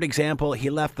 A perfect example, he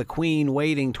left the Queen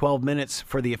waiting 12 minutes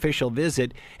for the official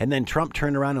visit, and then Trump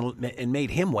turned around and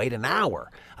made him wait an hour.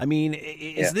 I mean,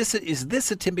 is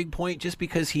this a tipping point just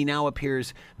because he now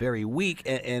appears very weak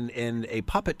and a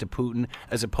puppet to Putin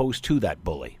as opposed to that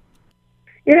bully?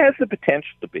 It has the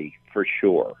potential to be, for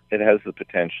sure. It has the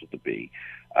potential to be.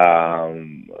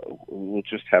 We'll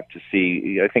just have to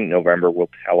see. I think November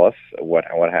will tell us what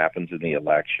happens in the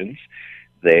elections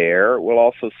there. We'll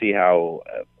also see how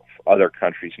other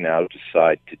countries now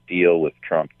decide to deal with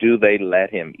Trump. Do they let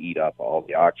him eat up all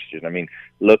the oxygen? I mean,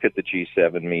 look at the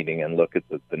G7 meeting and look at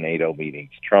the NATO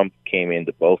meetings. Trump came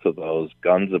into both of those,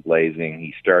 guns a-blazing.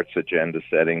 He starts agenda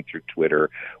setting through Twitter,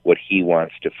 what he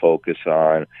wants to focus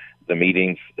on. The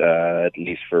meetings, at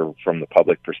least from the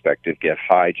public perspective, get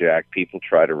hijacked. People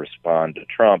try to respond to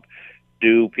Trump.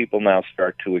 Do people now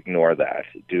start to ignore that?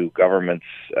 Do governments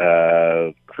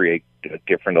create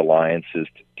different alliances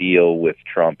to deal with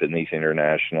Trump in these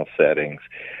international settings?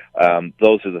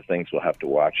 Those are the things we'll have to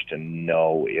watch to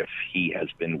know if he has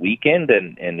been weakened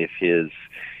and if his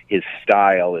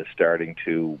style is starting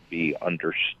to be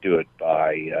understood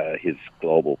by his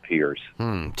global peers.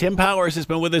 Tim Powers has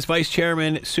been with us, Vice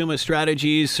Chairman, Summa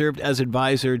Strategies, served as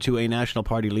advisor to a national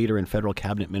party leader and federal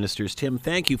cabinet ministers. Tim,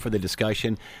 thank you for the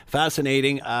discussion.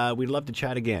 Fascinating. We'd love to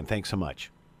chat again. Thanks so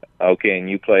much. Okay, and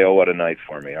you play Oh What a Night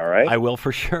for me, all right? I will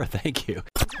for sure. Thank you.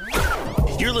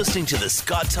 You're listening to the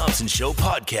Scott Thompson Show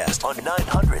podcast on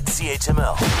 900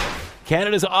 CHML.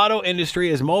 Canada's auto industry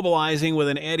is mobilizing with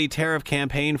an anti-tariff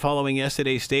campaign following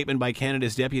yesterday's statement by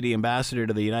Canada's Deputy Ambassador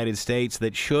to the United States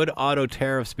that should auto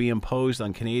tariffs be imposed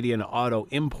on Canadian auto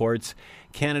imports,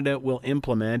 Canada will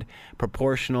implement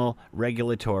proportional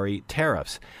regulatory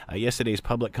tariffs. Yesterday's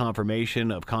public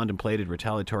confirmation of contemplated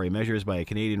retaliatory measures by a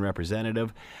Canadian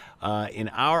representative, in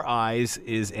our eyes,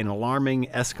 is an alarming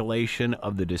escalation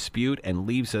of the dispute and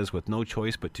leaves us with no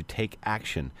choice but to take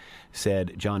action,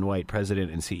 said John White,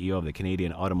 President and CEO of the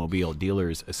Canadian Automobile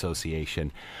Dealers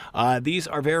Association. These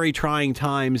are very trying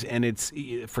times, and it's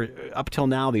for up till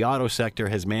now the auto sector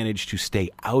has managed to stay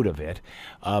out of it.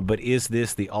 But is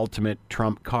this the ultimate trump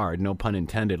card? No pun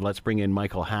intended. Let's bring in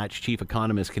Michael Hatch, Chief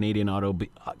Economist, Canadian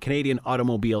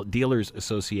Automobile Dealers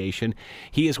Association.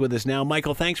 He is with us now.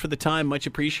 Michael, thanks for the time. Much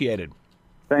appreciated.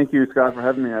 Thank you, Scott, for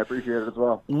having me. I appreciate it as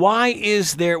well. Why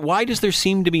does there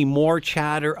seem to be more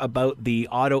chatter about the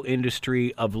auto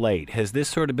industry of late? Has this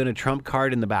sort of been a trump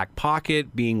card in the back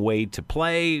pocket, being weighed to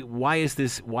play? Why is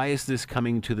this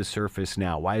coming to the surface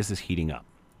now? Why is this heating up?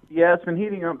 Yeah, it's been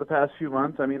heating up the past few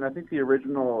months. I mean, I think the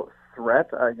original threat,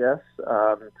 I guess,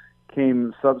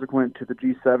 came subsequent to the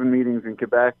G7 meetings in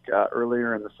Quebec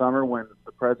earlier in the summer when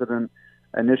the president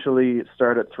initially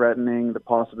started threatening the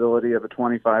possibility of a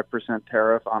 25%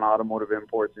 tariff on automotive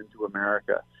imports into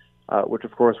America, which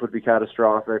of course would be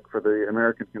catastrophic for the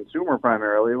American consumer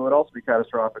primarily. It would also be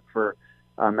catastrophic for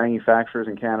manufacturers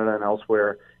in Canada and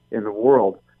elsewhere in the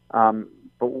world.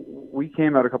 But we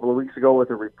came out a couple of weeks ago with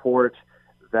a report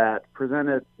that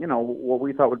presented, what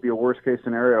we thought would be a worst-case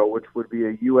scenario, which would be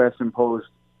a U.S.-imposed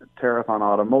tariff on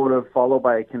automotive, followed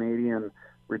by a Canadian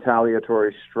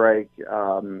retaliatory strike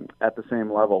at the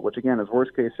same level, which again is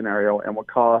worst-case scenario and would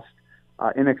cost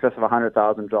in excess of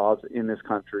 100,000 jobs in this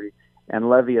country and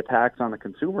levy a tax on the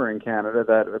consumer in Canada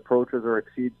that approaches or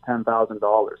exceeds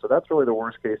 $10,000. So that's really the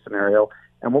worst-case scenario.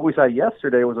 And what we saw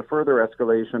yesterday was a further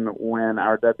escalation when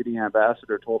our deputy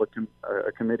ambassador told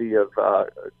a committee of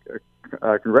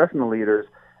congressional leaders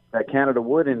that Canada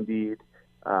would indeed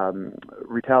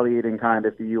retaliate in kind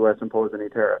if the U.S. imposed any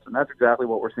tariffs. And that's exactly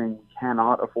what we're saying we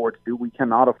cannot afford to do. We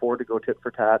cannot afford to go tit for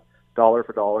tat, dollar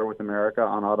for dollar with America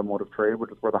on automotive trade,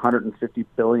 which is worth $150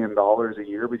 billion a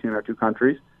year between our two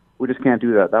countries. We just can't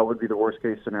do that. That would be the worst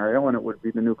case scenario, and it would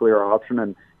be the nuclear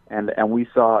option. And we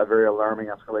saw a very alarming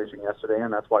escalation yesterday,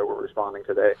 and that's why we're responding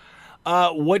today.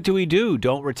 What do we do?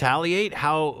 Don't retaliate?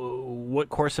 What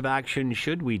course of action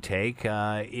should we take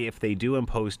if they do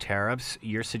impose tariffs?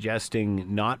 You're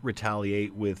suggesting not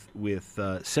retaliate with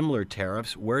similar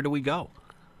tariffs. Where do we go?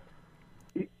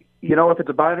 You know, if it's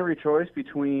a binary choice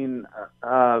between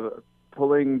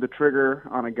pulling the trigger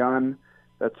on a gun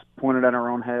that's pointed at our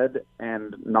own head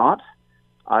and not,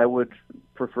 I would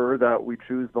prefer that we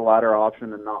choose the latter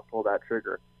option and not pull that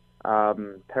trigger.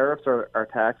 Tariffs are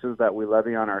taxes that we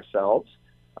levy on ourselves.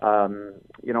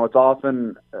 You know, it's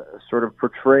often sort of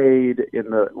portrayed in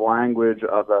the language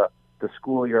of the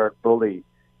schoolyard bully,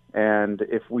 and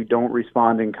if we don't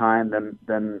respond in kind,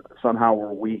 then somehow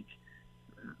we're weak.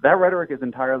 That rhetoric is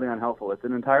entirely unhelpful. It's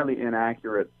an entirely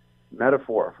inaccurate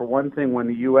metaphor. For one thing, when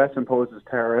the U.S. imposes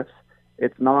tariffs,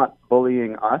 it's not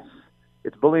bullying us.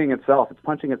 It's bullying itself. It's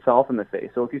punching itself in the face.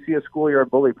 So if you see a schoolyard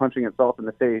bully punching itself in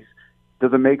the face,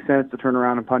 does it make sense to turn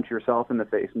around and punch yourself in the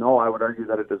face? No, I would argue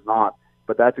that it does not.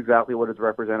 But that's exactly what is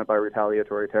represented by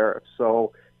retaliatory tariffs.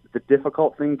 So the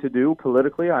difficult thing to do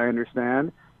politically, I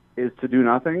understand, is to do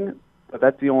nothing. But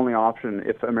that's the only option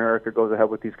if America goes ahead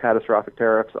with these catastrophic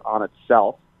tariffs on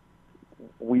itself.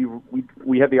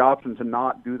 We have the option to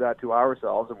not do that to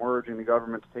ourselves, and we're urging the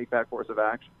government to take that course of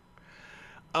action.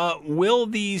 Will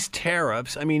these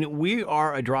tariffs, I mean, we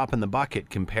are a drop in the bucket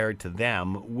compared to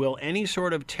them. Will any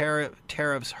sort of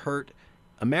tariffs hurt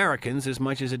Americans as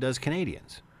much as it does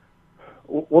Canadians?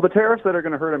 Well, the tariffs that are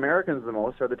going to hurt Americans the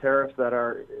most are the tariffs that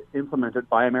are implemented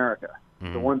by America,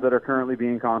 the ones that are currently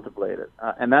being contemplated.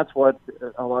 And that's what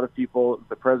a lot of people,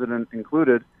 the president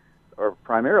included, or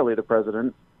primarily the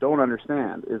president, don't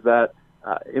understand, is that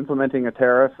implementing a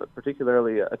tariff,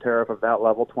 particularly a tariff of that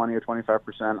level, 20 or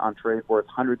 25% on trade worth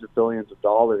hundreds of billions of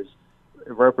dollars,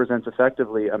 it represents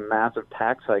effectively a massive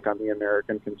tax hike on the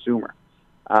American consumer.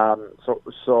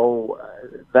 So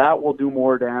that will do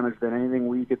more damage than anything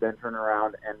we could then turn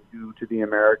around and do to the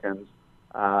Americans.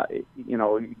 You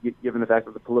know, given the fact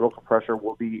that the political pressure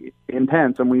will be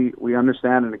intense, and we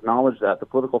understand and acknowledge that the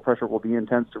political pressure will be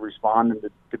intense to respond and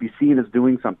to be seen as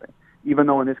doing something, even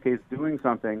though in this case doing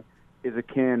something is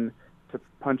akin to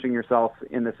punching yourself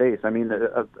in the face. I mean,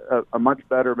 a much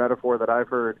better metaphor that I've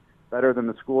heard, better than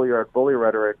the schoolyard bully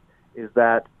rhetoric, is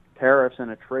that tariffs in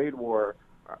a trade war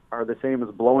are the same as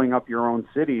blowing up your own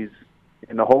cities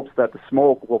in the hopes that the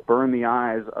smoke will burn the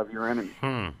eyes of your enemies.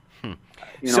 You know,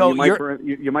 So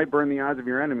you might burn the eyes of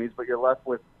your enemies, but you're left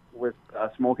with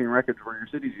smoking wreckage where your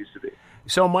cities used to be.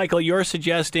 So, Michael, you're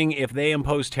suggesting if they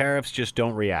impose tariffs, just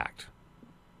don't react.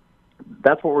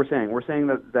 That's what we're saying. We're saying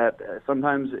that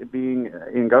sometimes being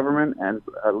in government and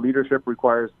leadership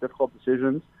requires difficult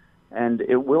decisions, and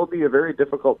it will be a very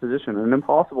difficult position, an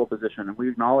impossible position, and we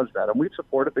acknowledge that. And we've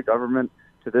supported the government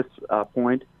to this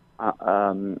point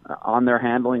on their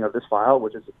handling of this file,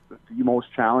 which is the most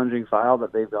challenging file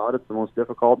that they've got. It's the most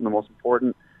difficult and the most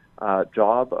important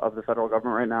job of the federal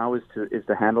government right now is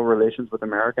to handle relations with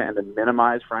America and to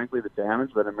minimize, frankly, the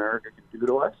damage that America can do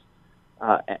to us.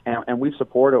 And we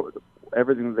support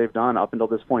everything that they've done up until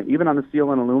this point, even on the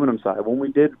steel and aluminum side. When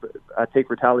we did take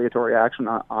retaliatory action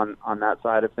on that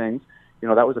side of things, you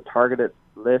know, that was a targeted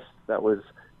list that was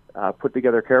put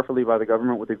together carefully by the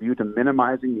government with a view to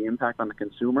minimizing the impact on the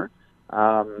consumer.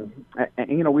 And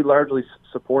you know, we largely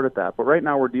supported that. But right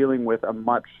now we're dealing with a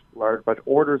much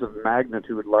orders of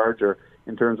magnitude larger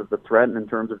in terms of the threat and in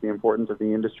terms of the importance of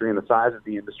the industry and the size of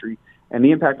the industry and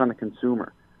the impact on the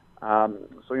consumer.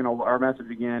 So, you know, our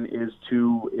message again is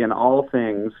to, in all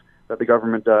things that the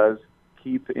government does,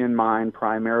 keep in mind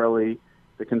primarily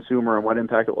the consumer and what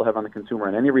impact it will have on the consumer.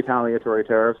 And any retaliatory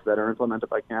tariffs that are implemented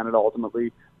by Canada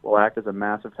ultimately will act as a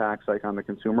massive tax hike on the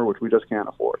consumer, which we just can't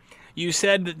afford. You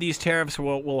said that these tariffs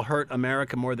will hurt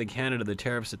America more than Canada, the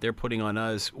tariffs that they're putting on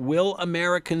us. Will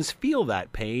Americans feel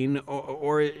that pain,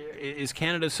 or is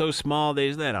Canada so small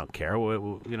they don't care?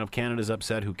 You know, if Canada's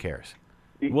upset, who cares?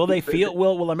 Will they feel?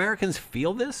 Will Americans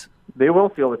feel this? They will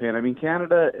feel the pain. I mean,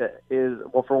 Canada is,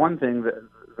 well, for one thing,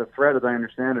 the threat, as I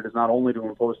understand it, is not only to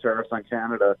impose tariffs on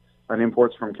Canada, on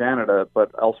imports from Canada, but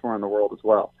elsewhere in the world as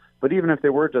well. But even if they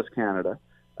were just Canada,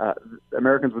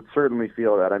 Americans would certainly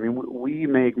feel that. I mean, we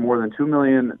make more than 2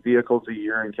 million vehicles a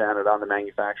year in Canada on the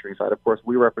manufacturing side. Of course,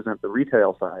 we represent the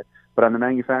retail side, but on the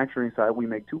manufacturing side, we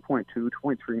make 2.3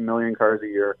 million cars a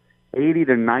year, 80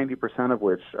 to 90% of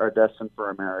which are destined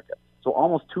for America. So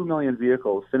almost 2 million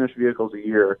vehicles, finished vehicles a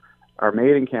year, are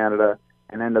made in Canada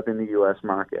and end up in the U.S.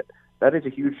 market. That is a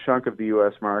huge chunk of the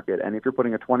U.S. market, and if you're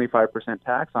putting a 25%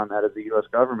 tax on that as the U.S.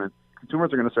 government,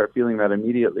 consumers are going to start feeling that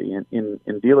immediately. In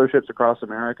dealerships across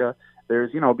America,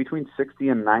 there's between 60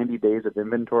 and 90 days of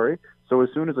inventory. So as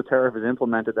soon as the tariff is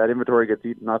implemented, that inventory gets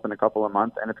eaten up in a couple of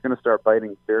months, and it's going to start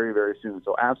biting very, very soon.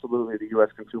 So absolutely, the U.S.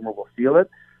 consumer will feel it.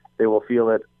 They will feel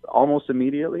it almost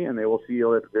immediately, and they will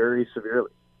feel it very severely.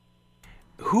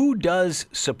 Who does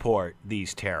support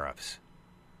these tariffs?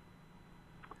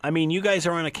 I mean, you guys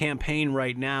are on a campaign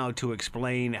right now to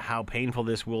explain how painful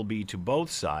this will be to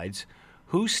both sides.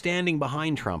 Who's standing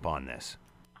behind Trump on this?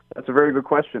 That's a very good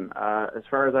question. As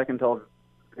far as I can tell,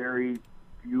 very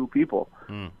few people.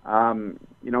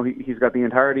 He's got the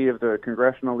entirety of the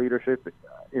congressional leadership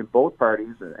in both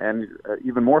parties, and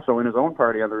even more so in his own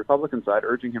party on the Republican side,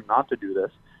 urging him not to do this.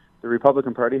 The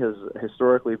Republican Party has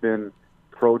historically been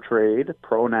pro-trade,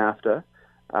 pro-NAFTA,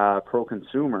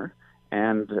 pro-consumer.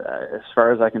 And as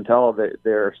far as I can tell,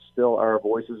 there still are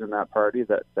voices in that party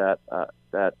that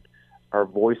are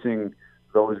voicing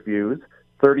those views.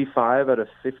 35 out of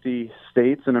 50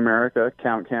 states in America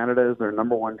count Canada as their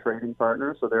number one trading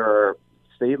partner. So there are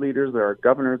state leaders, there are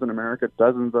governors in America,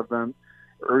 dozens of them,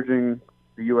 urging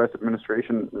the U.S.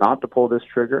 administration not to pull this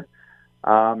trigger.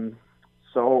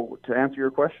 So to answer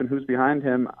your question, who's behind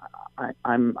him?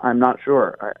 I'm not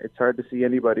sure. It's hard to see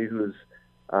anybody who's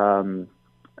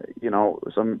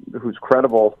who's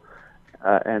credible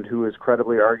and who is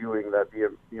credibly arguing that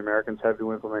the Americans have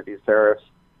to implement these tariffs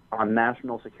on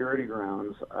national security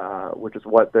grounds, which is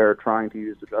what they're trying to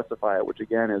use to justify it. Which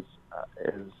again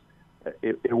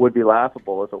it would be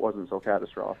laughable if it wasn't so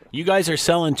catastrophic. You guys are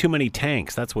selling too many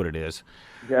tanks. That's what it is.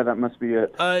 Yeah, that must be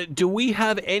it. Do we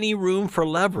have any room for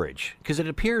leverage? Because it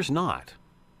appears not.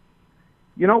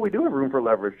 We do have room for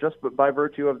leverage just by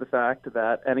virtue of the fact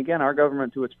that, and again, our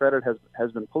government, to its credit,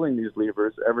 has been pulling these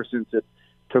levers ever since it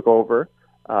took over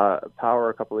power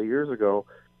a couple of years ago.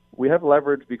 We have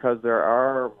leverage because there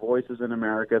are voices in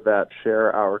America that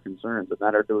share our concerns and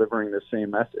that are delivering the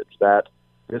same message, that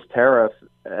this tariff,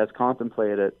 as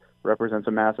contemplated, represents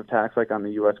a massive tax hike on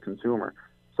the U.S. consumer.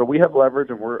 So we have leverage,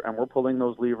 and we're pulling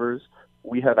those levers.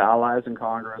 We have allies in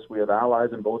Congress. We have allies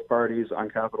in both parties on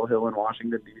Capitol Hill in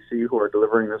Washington, D.C., who are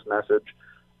delivering this message.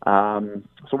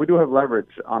 So we do have leverage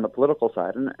on the political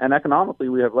side. And economically,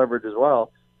 we have leverage as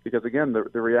well, because, again,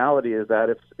 the reality is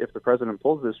that if the president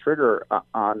pulls this trigger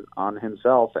on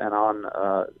himself and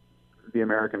on the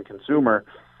American consumer,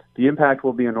 the impact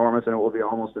will be enormous and it will be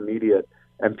almost immediate.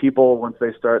 And people, once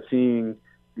they start seeing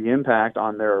the impact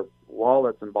on their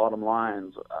wallets and bottom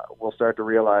lines, will start to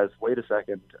realize, wait a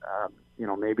second,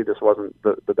 maybe this wasn't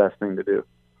the best thing to do.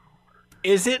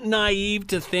 Is it naive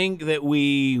to think that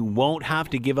we won't have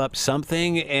to give up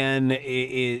something, and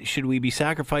should we be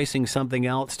sacrificing something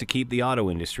else to keep the auto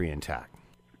industry intact?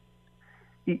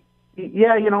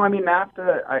 Yeah,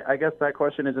 NAFTA, I guess that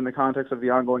question is in the context of the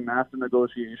ongoing NAFTA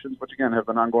negotiations, which, again, have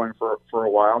been ongoing for a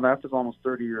while. NAFTA is almost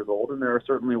 30 years old, and there are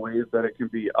certainly ways that it can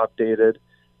be updated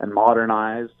and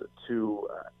modernized to,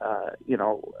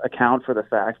 account for the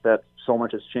fact that so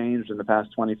much has changed in the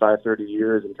past 25, 30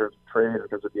 years in terms of trade, in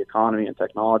terms of the economy and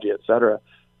technology, et cetera.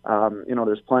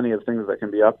 There's plenty of things that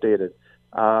can be updated.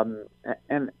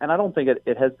 And I don't think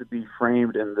it has to be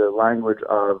framed in the language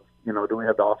of, do we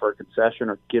have to offer a concession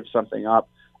or give something up?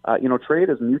 Trade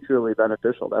is mutually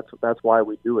beneficial. That's why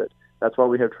we do it. That's why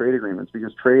we have trade agreements,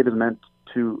 because trade is meant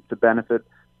to benefit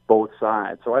both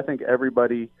sides. So I think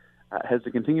everybody has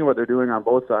to continue what they're doing on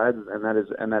both sides, and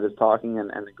that is talking and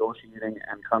negotiating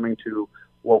and coming to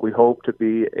what we hope to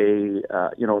be a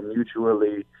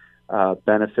mutually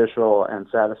beneficial and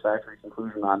satisfactory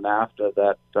conclusion on NAFTA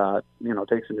that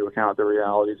takes into account the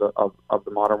realities of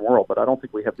the modern world. But I don't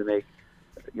think we have to make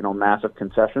massive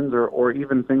concessions or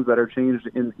even things that are changed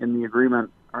in the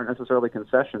agreement aren't necessarily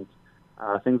concessions.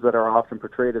 Things that are often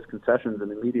portrayed as concessions in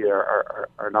the media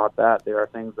are not that. They are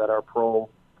things that are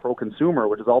pro-consumer,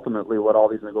 which is ultimately what all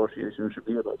these negotiations should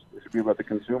be about. They should be about the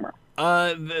consumer.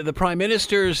 The Prime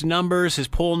Minister's numbers, his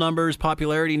poll numbers,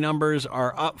 popularity numbers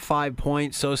are up 5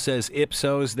 points. So says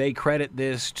Ipsos. They credit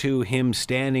this to him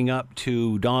standing up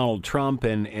to Donald Trump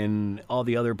and all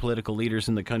the other political leaders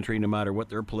in the country, no matter what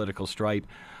their political stripe,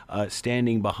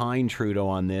 standing behind Trudeau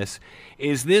on this.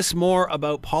 Is this more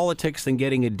about politics than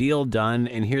getting a deal done?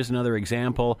 And here's another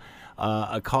example.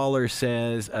 A caller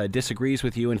says, disagrees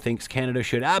with you and thinks Canada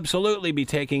should absolutely be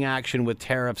taking action with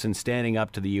tariffs and standing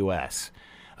up to the U.S.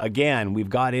 Again, we've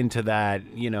got into that,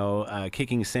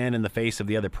 kicking sand in the face of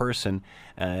the other person,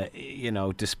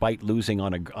 despite losing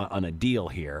on a deal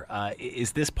here.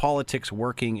 Is this politics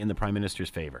working in the Prime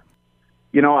Minister's favor?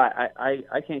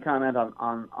 I can't comment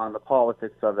on the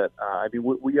politics of it.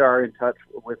 We are in touch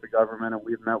with the government, and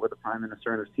we've met with the Prime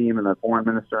Minister and his team and the Foreign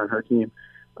Minister and her team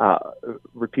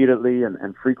repeatedly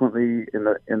and frequently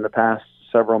in the past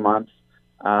several months.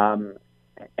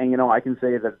 I can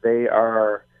say that they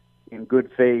are in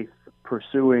good faith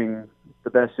pursuing the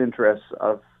best interests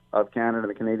of Canada and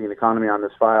the Canadian economy on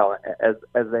this file,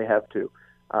 as they have to.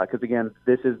 Because again,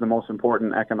 this is the most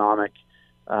important economic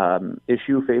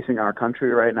issue facing our country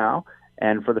right now,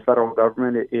 and for the federal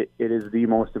government, it is the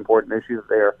most important issue that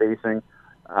they are facing,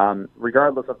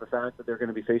 regardless of the fact that they're going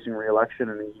to be facing re-election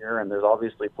in a year, and there's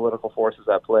obviously political forces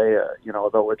at play,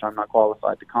 about which I'm not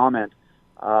qualified to comment.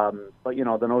 But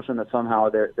the notion that somehow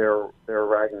they're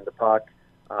ragging the puck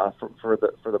for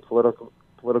the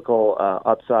political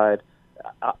upside,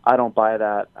 I don't buy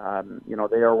that.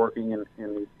 They are working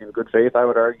in good faith, I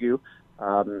would argue.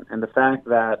 And the fact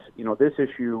that, this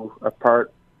issue,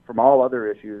 apart from all other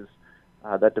issues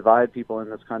that divide people in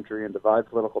this country and divide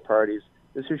political parties,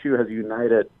 this issue has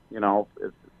united,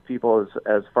 people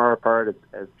as far apart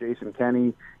as Jason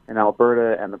Kenney in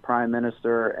Alberta and the Prime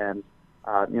Minister and,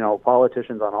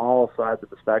 politicians on all sides of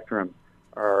the spectrum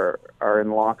are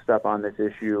in lockstep on this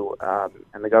issue.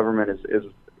 And the government is,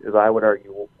 I would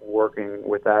argue, working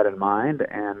with that in mind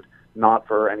and not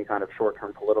for any kind of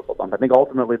short-term political bump. I think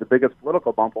ultimately the biggest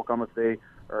political bump will come if they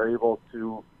are able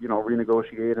to,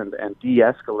 renegotiate and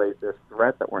de-escalate this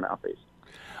threat that we're now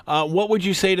facing. What would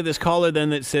you say to this caller then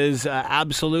that says,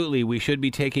 absolutely, we should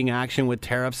be taking action with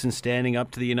tariffs and standing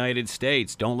up to the United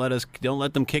States? Don't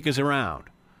let them kick us around.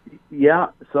 Yeah,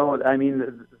 so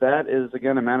that is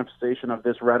again a manifestation of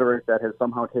this rhetoric that has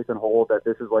somehow taken hold that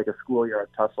this is like a schoolyard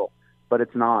tussle. But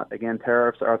it's not. Again,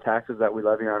 tariffs are taxes that we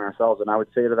levy on ourselves. And I would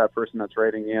say to that person that's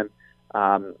writing in,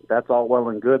 that's all well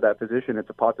and good, that position. It's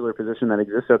a popular position that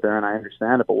exists out there, and I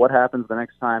understand it. But what happens the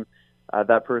next time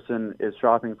that person is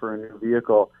shopping for a new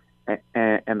vehicle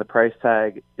and the price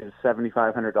tag is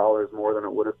 $7,500 more than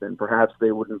it would have been? Perhaps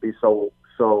they wouldn't be so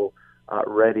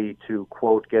ready to,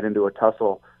 quote, get into a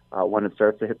tussle when it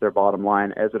starts to hit their bottom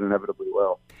line, as it inevitably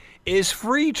will. Is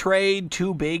free trade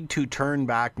too big to turn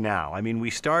back now?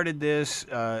 We started this,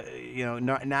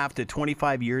 NAFTA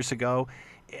 25 years ago.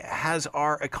 Has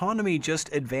our economy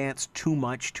just advanced too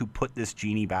much to put this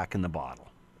genie back in the bottle?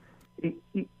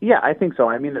 Yeah, I think so.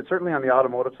 It's certainly on the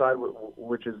automotive side,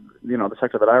 which is, the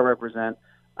sector that I represent.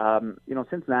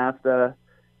 Since NAFTA,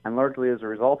 and largely as a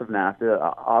result of NAFTA,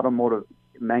 automotive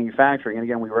manufacturing, and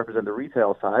again, we represent the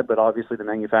retail side, but obviously the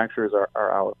manufacturers are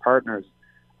our partners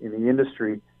in the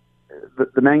industry.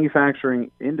 The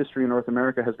manufacturing industry in North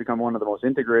America has become one of the most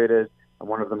integrated and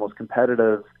one of the most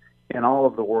competitive in all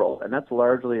of the world, and that's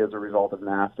largely as a result of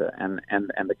NAFTA and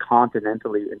the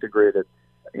continentally integrated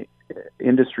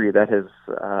industry that has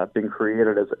been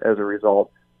created as a result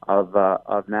of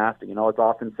NAFTA. It's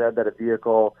often said that a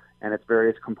vehicle and its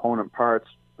various component parts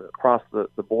cross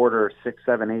the border 6,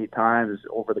 7, 8 times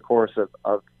over the course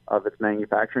of its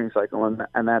manufacturing cycle,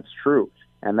 and that's true,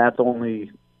 and that's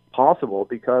only possible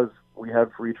because we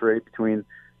have free trade between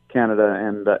Canada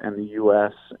and the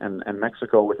U.S. and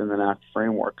Mexico within the NAFTA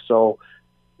framework. So,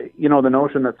 the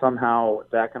notion that somehow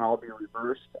that can all be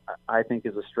reversed, I think,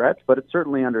 is a stretch, but it's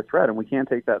certainly under threat, and we can't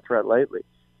take that threat lightly.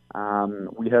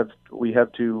 We have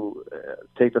to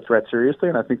take the threat seriously,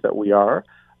 and I think that we are.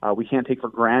 We can't take for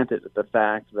granted the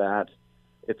fact that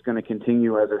it's going to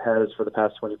continue as it has for the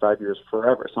past 25 years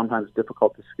forever. Sometimes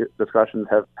difficult discussions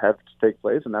have to take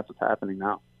place, and that's what's happening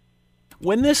now.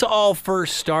 When this all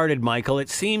first started, Michael, it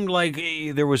seemed like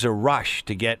there was a rush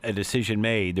to get a decision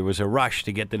made. There was a rush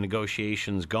to get the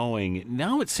negotiations going.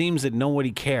 Now it seems that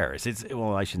nobody cares.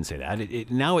 I shouldn't say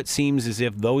that. Now it seems as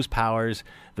if those powers,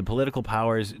 the political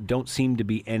powers, don't seem to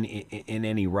be in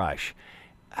any rush.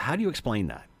 How do you explain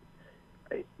that?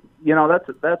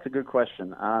 That's a good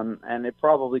question, and it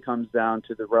probably comes down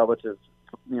to the relative,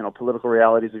 political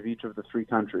realities of each of the three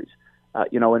countries.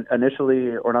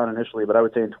 Initially, or not initially, but I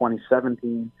would say in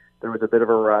 2017, there was a bit of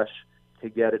a rush to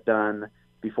get it done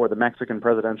before the Mexican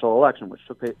presidential election, which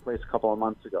took place a couple of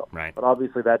months ago. Right. But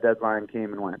obviously that deadline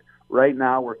came and went. Right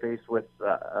now, we're faced with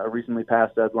a recently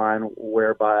passed deadline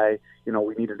whereby,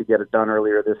 we needed to get it done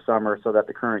earlier this summer so that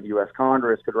the current U.S.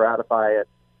 Congress could ratify it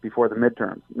before the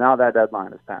midterms. Now that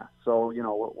deadline is passed. So,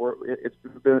 it's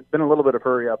been a little bit of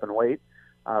hurry up and wait.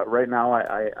 Right now,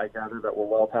 I gather that we're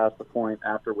well past the point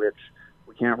after which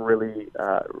we can't really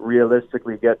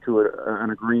realistically get to an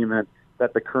agreement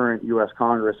that the current U.S.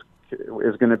 Congress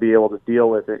is going to be able to deal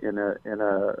with it in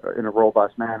a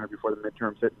robust manner before the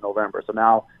midterms hit in November. So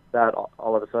now that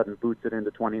all of a sudden boots it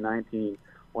into 2019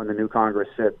 when the new Congress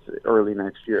sits early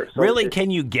next year. So really,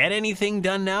 can you get anything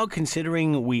done now,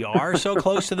 considering we are so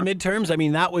close to the midterms? I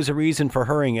mean, that was a reason for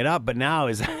hurrying it up, but now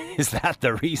is that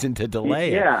the reason to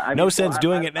delay it? Yeah, no sense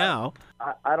doing it now.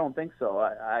 I don't think so.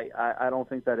 I don't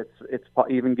think that it's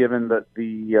even given that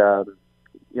the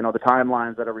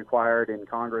timelines that are required in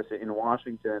Congress in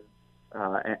Washington.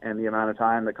 And the amount of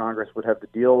time that Congress would have to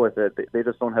deal with it, they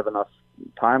just don't have enough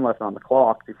time left on the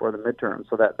clock before the midterm.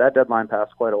 So that deadline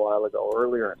passed quite a while ago,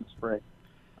 earlier in the spring,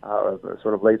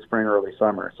 sort of late spring, early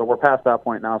summer. So we're past that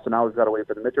point now. So now we've got to wait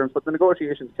for the midterms. But the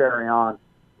negotiations carry on,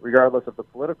 regardless of the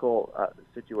political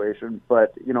situation.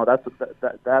 But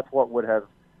that's what would have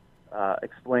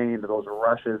explained those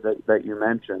rushes that you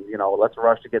mentioned. Let's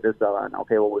rush to get this deadline.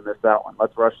 Okay, well, we missed that one.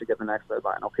 Let's rush to get the next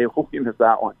deadline. Okay, well, we missed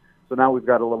that one. So now we've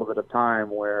got a little bit of time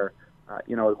where,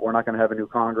 we're not going to have a new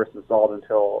Congress installed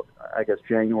until, I guess,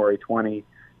 January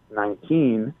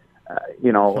 2019.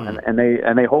 And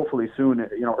they hopefully soon,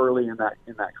 early in that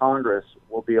Congress,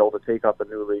 will be able to take up a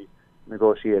newly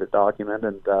negotiated document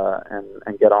and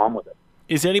get on with it.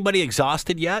 Is anybody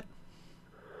exhausted yet?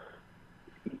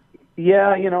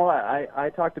 Yeah,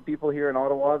 I talk to people here in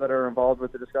Ottawa that are involved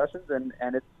with the discussions, and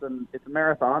it's a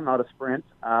marathon, not a sprint.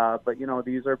 But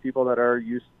these are people that are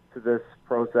used to this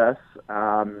process.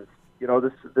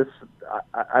 This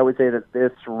I would say that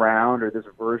this round or this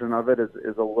version of it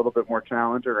is a little bit more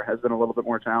challenging, or has been a little bit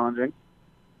more challenging,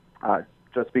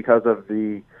 just because of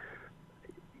the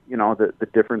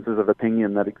differences of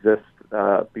opinion that exist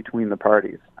between the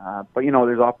parties. But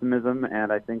there's optimism,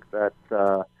 and I think that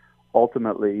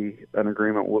ultimately an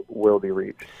agreement will be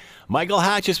reached. Michael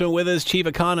Hatch has been with us, Chief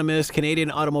Economist,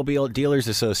 Canadian Automobile Dealers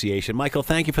Association. Michael,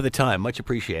 thank you for the time. Much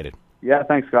appreciated. Yeah,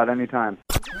 thanks, Scott. Anytime.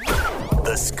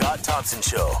 The Scott Thompson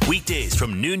Show, weekdays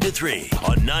from noon to 3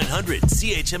 on 900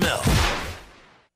 CHML.